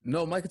weight.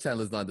 No, Michael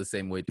Chandler's not the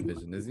same weight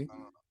division, is he?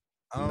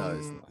 No,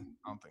 it's not.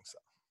 I don't think so.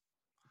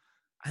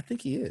 I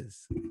think he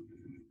is.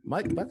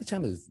 Michael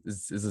Chandler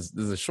is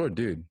a short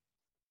dude.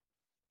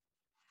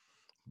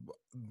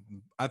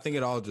 I think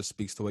it all just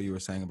speaks to what you were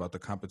saying about the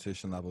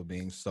competition level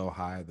being so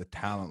high, the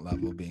talent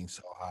level being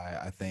so high.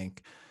 I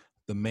think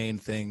the main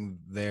thing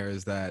there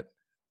is that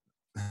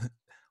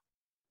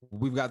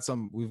we've got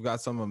some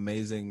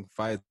amazing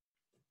fights.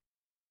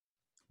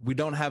 We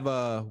don't have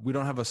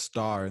a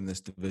star in this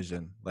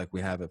division like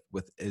we have it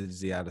with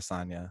Izzy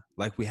Adesanya,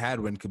 like we had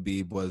when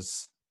Khabib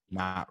was,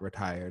 not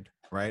retired,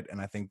 right?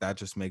 And I think that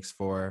just makes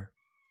for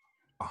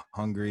a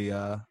hungry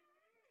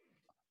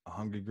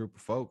group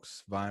of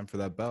folks vying for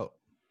that belt.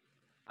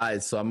 All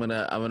right, so I'm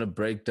gonna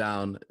break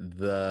down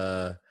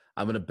the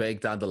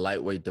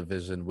lightweight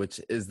division,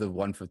 which is the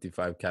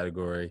 155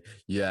 category.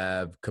 You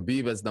have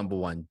Khabib as number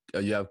one.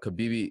 You have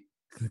Khabib.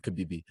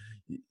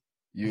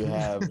 You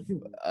have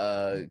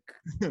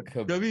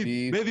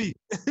Khabib. Baby.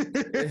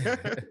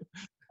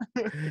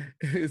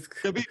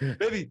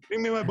 Baby,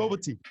 bring me my bubble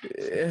tea.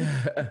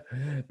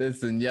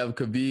 Listen, you have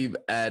Khabib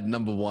at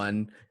number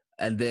one,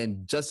 and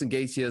then Justin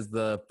Gaethje as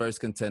the first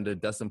contender.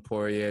 Dustin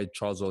Poirier,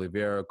 Charles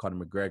Oliveira,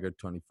 Conor McGregor,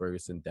 Tony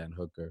Ferguson, Dan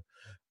Hooker.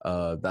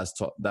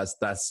 That's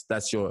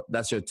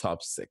your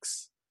top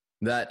six.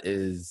 That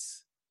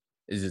is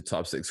your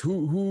top six.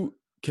 Who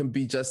can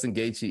beat Justin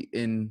Gaethje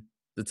in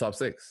the top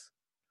six?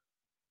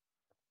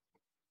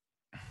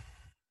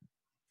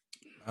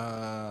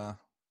 I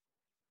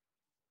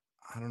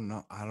don't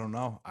know.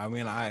 I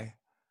mean,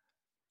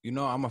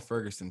 I'm a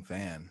Ferguson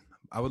fan.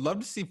 I would love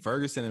to see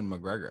Ferguson and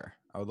McGregor.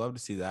 I would love to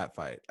see that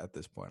fight at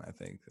this point. I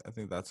think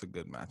that's a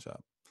good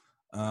matchup.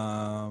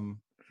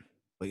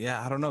 But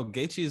yeah, I don't know.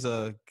 Gaethje's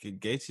a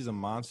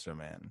monster,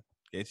 man.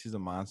 Gaethje's a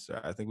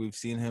monster. I think we've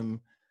seen him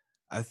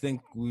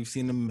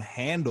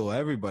handle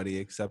everybody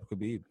except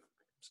Khabib.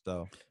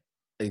 So,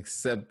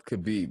 except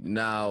Khabib.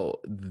 Now,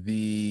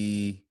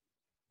 the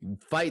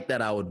fight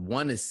that I would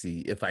want to see,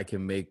 if I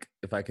can make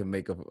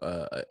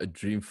a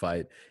dream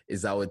fight,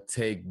 is I would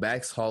take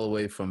Max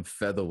Holloway from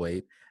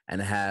featherweight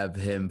and have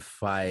him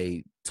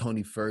fight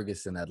Tony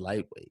Ferguson at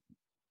lightweight.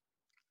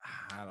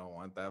 I don't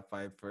want that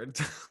fight for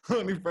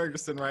Tony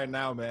Ferguson right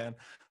now, man.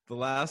 The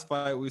last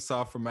fight we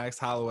saw from Max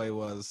Holloway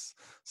was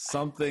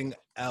something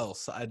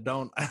else. I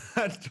don't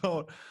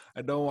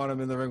want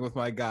him in the ring with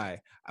my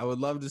guy. I would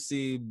love to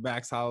see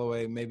Max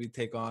Holloway maybe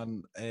take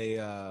on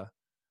a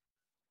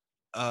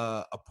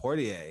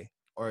Poirier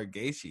or a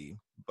Gaethje,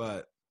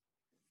 but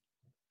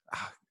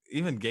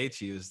even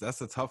Gaethje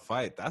that's a tough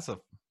fight. That's a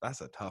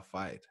tough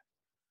fight.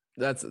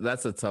 That's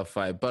a tough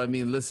fight. But I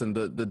mean, listen,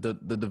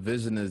 the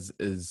division is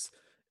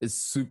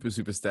super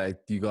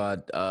stacked. You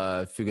got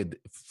Figueiredo,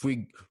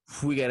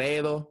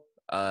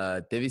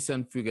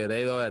 Davison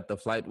Figueiredo at the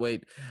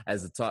flyweight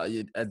as the top.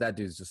 That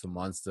dude's just a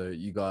monster.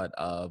 You got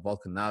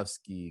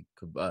Volkanovski,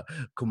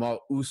 Kamal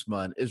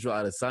Usman, Israel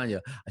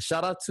Adesanya.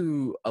 Shout out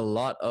to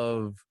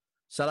all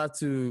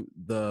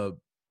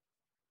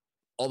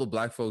the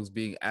black folks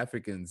being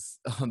Africans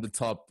on the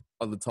top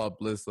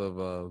list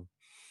of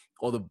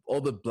all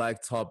the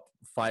black top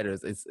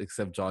fighters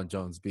except John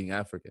Jones being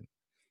African.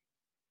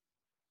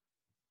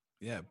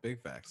 Yeah,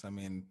 big facts. I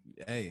mean,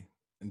 hey,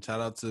 and shout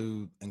out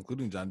to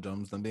including John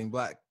Jones them being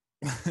black,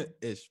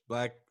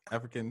 black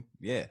African.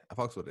 Yeah, I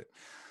fucks with it.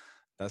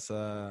 That's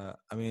but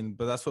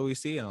that's what we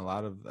see in a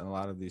lot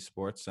of these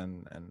sports,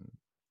 and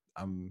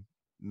I'm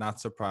not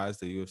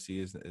surprised the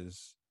UFC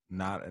is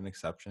not an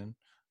exception.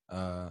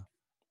 But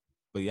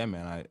yeah,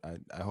 man,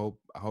 I hope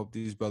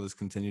these brothers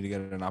continue to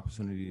get an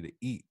opportunity to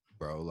eat,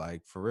 bro.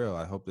 Like, for real,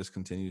 I hope this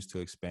continues to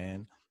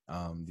expand.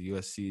 The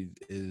UFC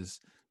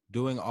is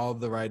doing all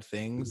the right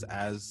things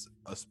as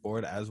a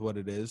sport, as what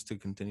it is, to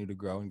continue to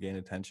grow and gain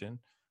attention.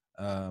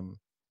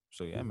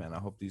 So yeah, man, I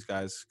hope these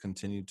guys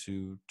continue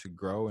to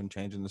grow and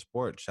change in the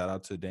sport. Shout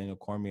out to Daniel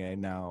Cormier,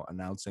 now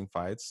announcing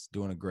fights,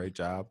 doing a great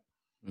job.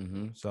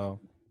 Mm-hmm.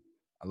 So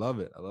I love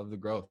it. I love the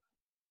growth.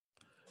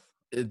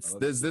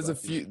 There's a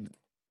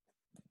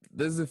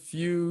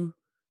few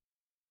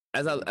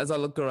as I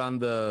look around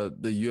the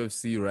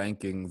UFC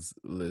rankings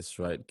list,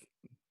 right?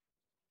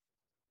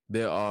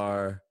 There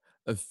are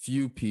a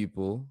few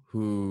people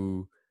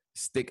who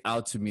stick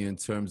out to me in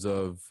terms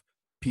of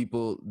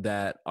people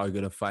that are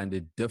going to find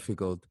it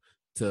difficult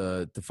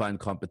to find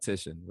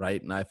competition,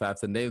 right? And if I have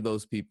to name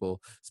those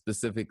people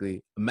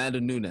specifically, Amanda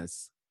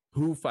Nunes.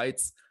 Who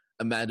fights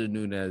Amanda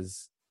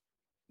Nunes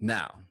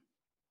now?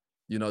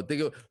 You know,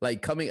 think of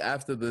like coming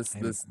after this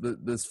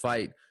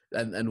fight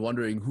and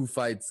wondering who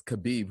fights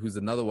Khabib, who's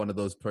another one of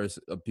those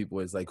people.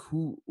 Is like,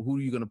 who are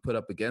you going to put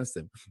up against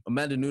him?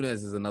 Amanda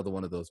Nunes is another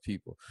one of those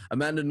people.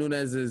 Amanda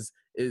Nunes is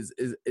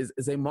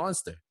a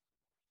monster,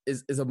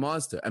 is a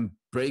monster and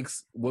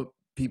breaks what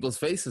people's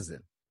faces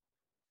in.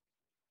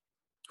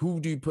 Who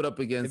do you put up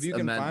against? If you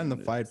can Amanda find the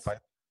Nunes? fight.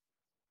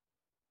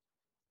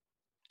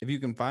 If you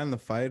can find the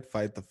fight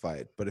the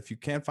fight. But if you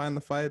can't find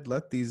the fight,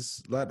 let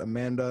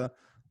Amanda,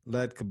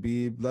 let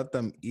Khabib, let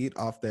them eat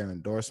off their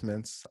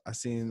endorsements. I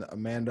seen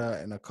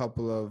Amanda in a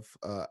couple of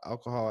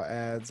alcohol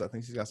ads. I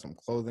think she's got some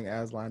clothing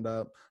ads lined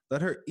up.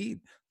 Let her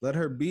eat. Let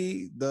her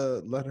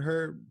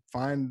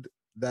find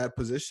that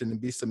position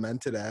and be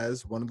cemented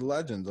as one of the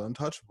legends,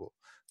 untouchable.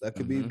 Let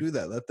Khabib do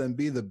that. Let them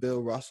be the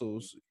Bill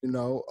Russells,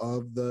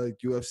 of the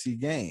UFC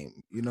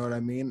game. You know what I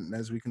mean? And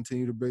as we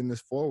continue to bring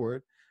this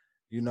forward,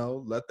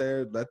 let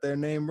their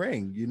name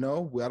ring.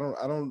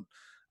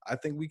 I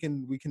think we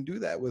can do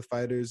that with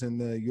fighters in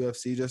the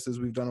UFC just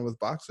as we've done it with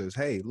boxers.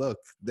 Hey, look,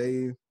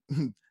 they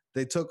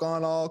took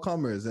on all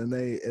comers and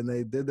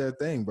they did their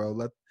thing, bro.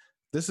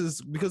 this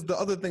is because the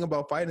other thing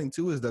about fighting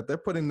too is that they're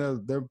putting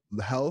their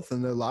health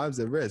and their lives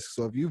at risk.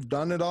 So if you've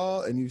done it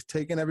all and you've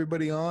taken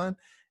everybody on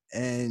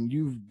and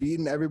you've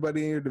beaten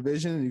everybody in your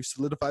division and you've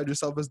solidified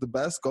yourself as the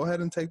best, go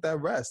ahead and take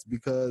that rest,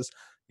 because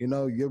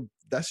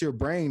that's your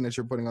brain that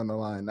you're putting on the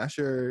line. That's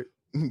your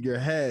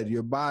head,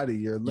 your body,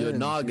 your limbs. Your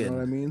noggin. You know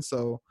what I mean?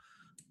 So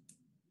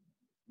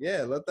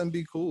yeah, let them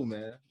be cool,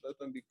 man. Let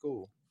them be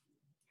cool.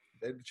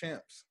 They're the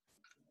champs.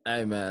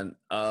 Hey man,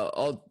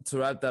 to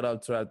wrap that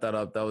up,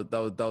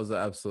 that was an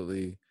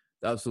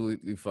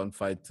absolutely fun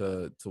fight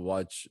to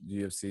watch.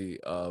 UFC,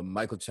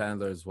 Michael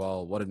Chandler as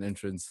well. What an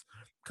entrance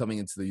coming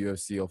into the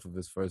UFC off of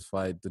his first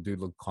fight. The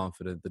dude looked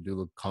confident. The dude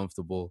looked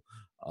comfortable.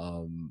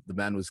 The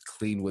man was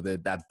clean with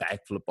it. That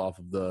backflip off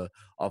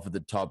of the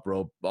top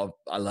rope,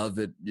 I loved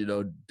it.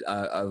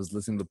 I was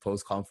listening to the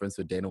post conference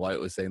where Dana White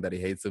was saying that he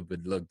hates it,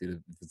 but look,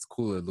 dude, if it's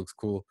cool, it looks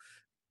cool.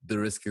 The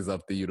risk is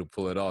up to you to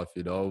pull it off,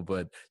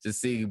 but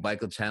just seeing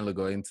Michael Chandler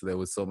go into there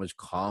with so much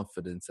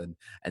confidence and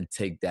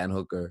take Dan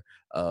Hooker,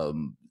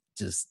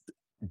 just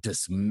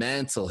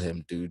dismantle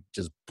him, dude,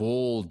 just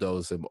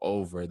bulldoze him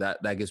over.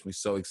 That gets me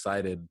so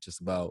excited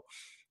just about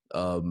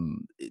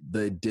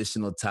the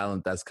additional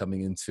talent that's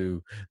coming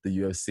into the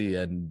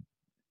UFC. And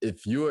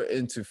if you're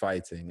into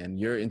fighting and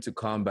you're into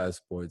combat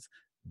sports,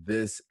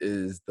 this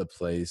is the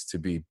place to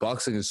be.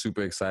 Boxing is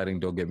super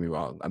exciting, don't get me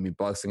wrong. I mean,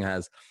 boxing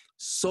has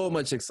so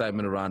much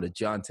excitement around it.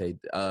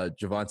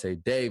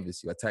 Gervonta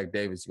Davis, you got Tank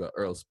Davis, you got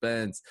Earl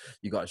Spence,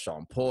 you got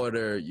Sean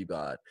Porter, you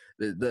got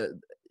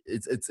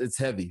it's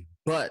heavy.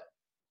 But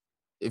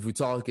if we're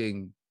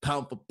talking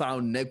pound for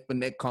pound, neck for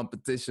neck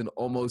competition,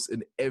 almost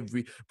in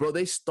every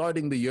they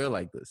starting the year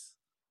like this.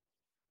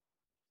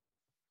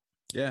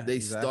 Yeah,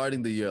 they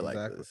starting the year like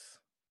this.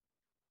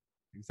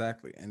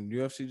 Exactly. And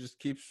UFC just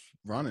keeps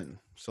running.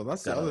 So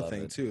that's the other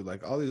thing too.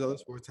 Like all these other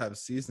sports have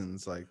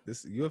seasons. Like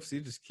this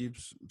UFC just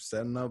keeps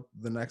setting up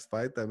the next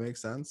fight that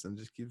makes sense and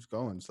just keeps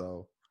going.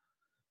 So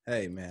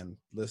hey man,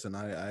 listen,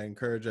 I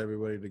encourage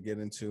everybody to get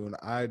into, and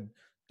I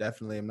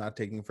definitely am not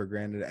taking for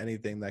granted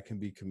anything that can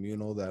be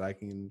communal, that I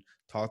can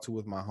talk to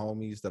with my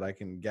homies, that I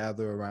can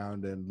gather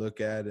around and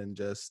look at and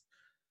just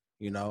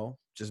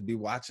just be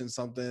watching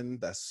something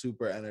that's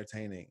super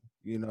entertaining.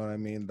 You know what I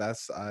mean? I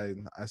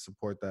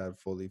support that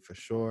fully for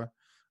sure.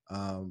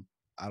 I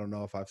don't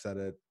know if I've said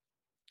it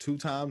 2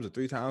 times or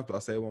 3 times, but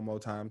I'll say it one more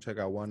time. Check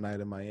out One Night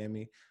in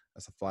Miami.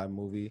 That's a fly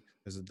movie.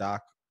 There's a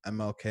doc,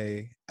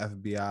 MLK,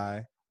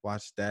 FBI.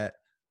 Watch that.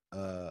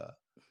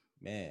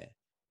 Man.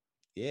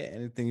 Yeah,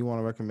 anything you want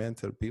to recommend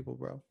to the people,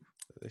 bro,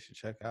 that they should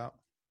check out?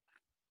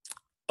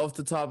 Off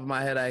the top of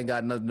my head, I ain't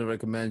got nothing to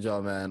recommend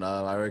y'all, man.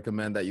 I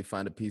recommend that you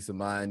find a peace of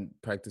mind,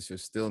 practice your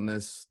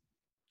stillness,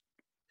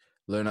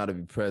 learn how to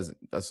be present.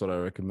 That's what I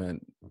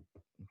recommend.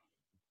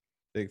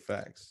 Big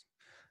facts.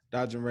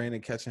 Dodging rain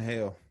and catching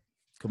hail.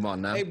 Come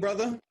on now. Hey,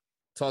 brother.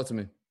 Talk to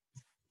me.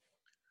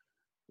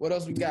 What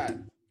else we got?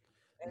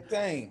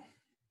 Anything?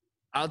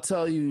 I'll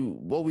tell you,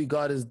 what we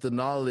got is the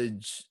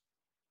knowledge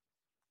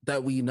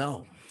that we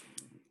know.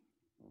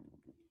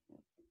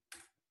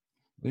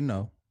 We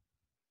know.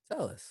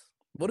 Tell us.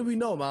 What do we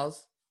know,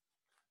 Miles?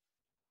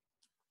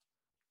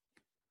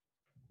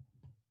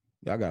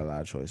 Y'all got a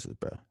lot of choices,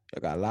 bro.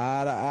 Y'all got a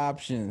lot of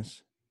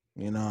options.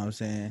 You know what I'm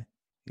saying?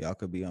 Y'all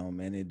could be on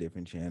many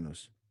different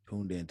channels,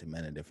 tuned into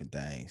many different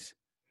things.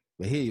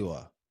 But here you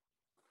are,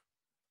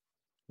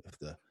 with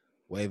the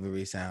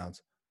wavery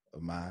sounds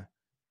of my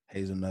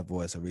hazelnut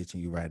voice are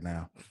reaching you right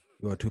now.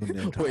 You are tuned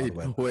in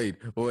to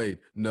Wait.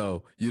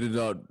 No, you did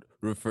not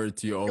refer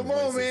to your own voice.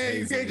 Come on, man.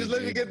 You can't just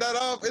let me get that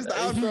off. It's the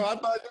outro. I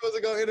thought you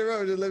wasn't going to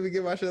interrupt. Just let me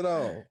get my shit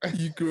off.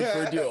 You can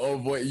refer to your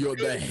own voice,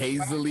 the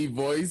hazily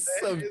voice.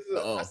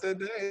 I said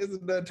the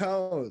hazelnut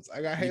tones.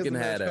 I got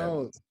hazelnut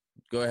tones.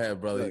 Go ahead,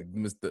 brother.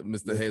 Look,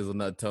 Mr.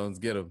 Hazelnut Tones.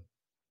 Get him.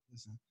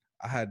 Listen,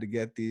 I had to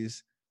get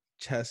these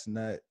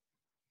chestnut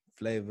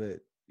flavored.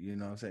 You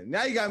know what I'm saying?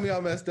 Now you got me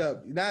all messed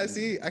up. Now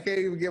see, I can't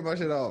even get my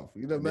shit off.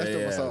 You done messed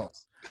up my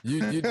sauce.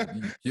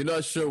 You're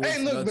not sure which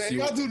hey, look, nuts man, you.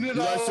 Y'all do this you're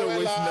not all sure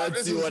which live.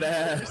 nuts you want to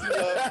have.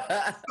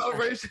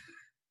 Celebration.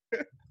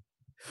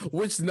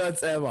 Which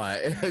nuts am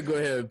I? Go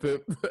ahead,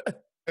 Pip.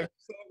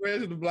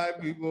 Celebration of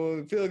black people.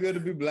 It feel good to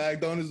be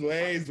black. Don't his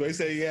ways. They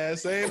say yeah.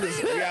 Say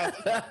listen. We out.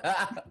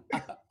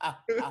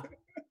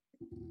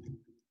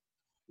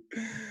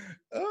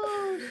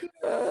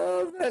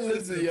 Oh man,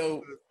 listen,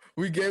 yo,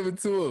 we gave it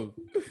to him.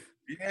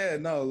 Yeah,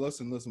 no,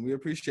 listen. We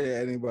appreciate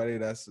anybody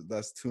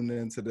that's tuning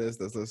into this,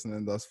 that's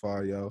listening thus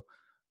far, yo.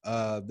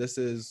 This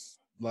is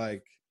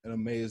like an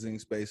amazing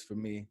space for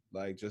me,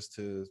 like just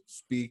to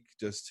speak,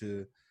 just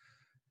to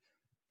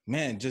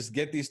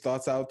get these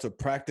thoughts out, to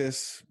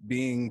practice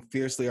being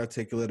fiercely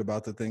articulate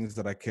about the things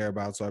that I care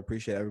about. So I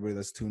appreciate everybody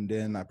that's tuned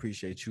in. I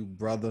appreciate you,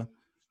 brother,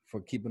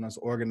 for keeping us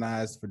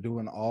organized, for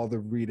doing all the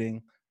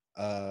reading,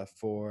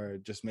 for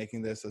just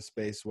making this a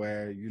space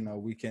where,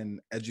 we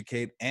can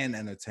educate and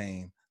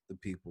entertain the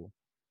people.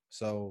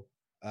 So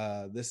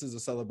this is a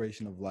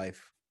celebration of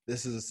life.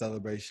 This is a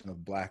celebration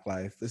of Black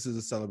life. This is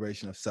a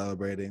celebration of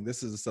celebrating.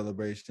 This is a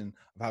celebration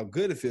of how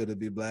good it feels to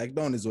be Black.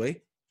 Don't his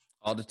way.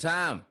 All the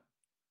time.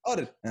 all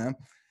the time.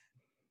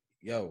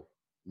 Yo,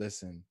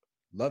 listen,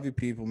 love your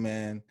people,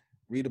 man.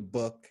 Read a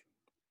book,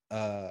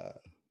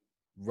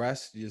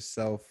 rest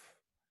yourself,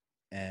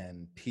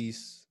 and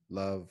peace,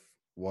 love,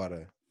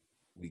 water.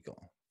 We go.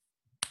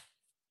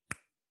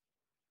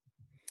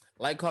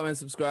 Like, comment,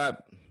 subscribe.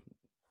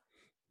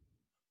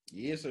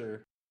 Yes,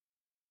 sir.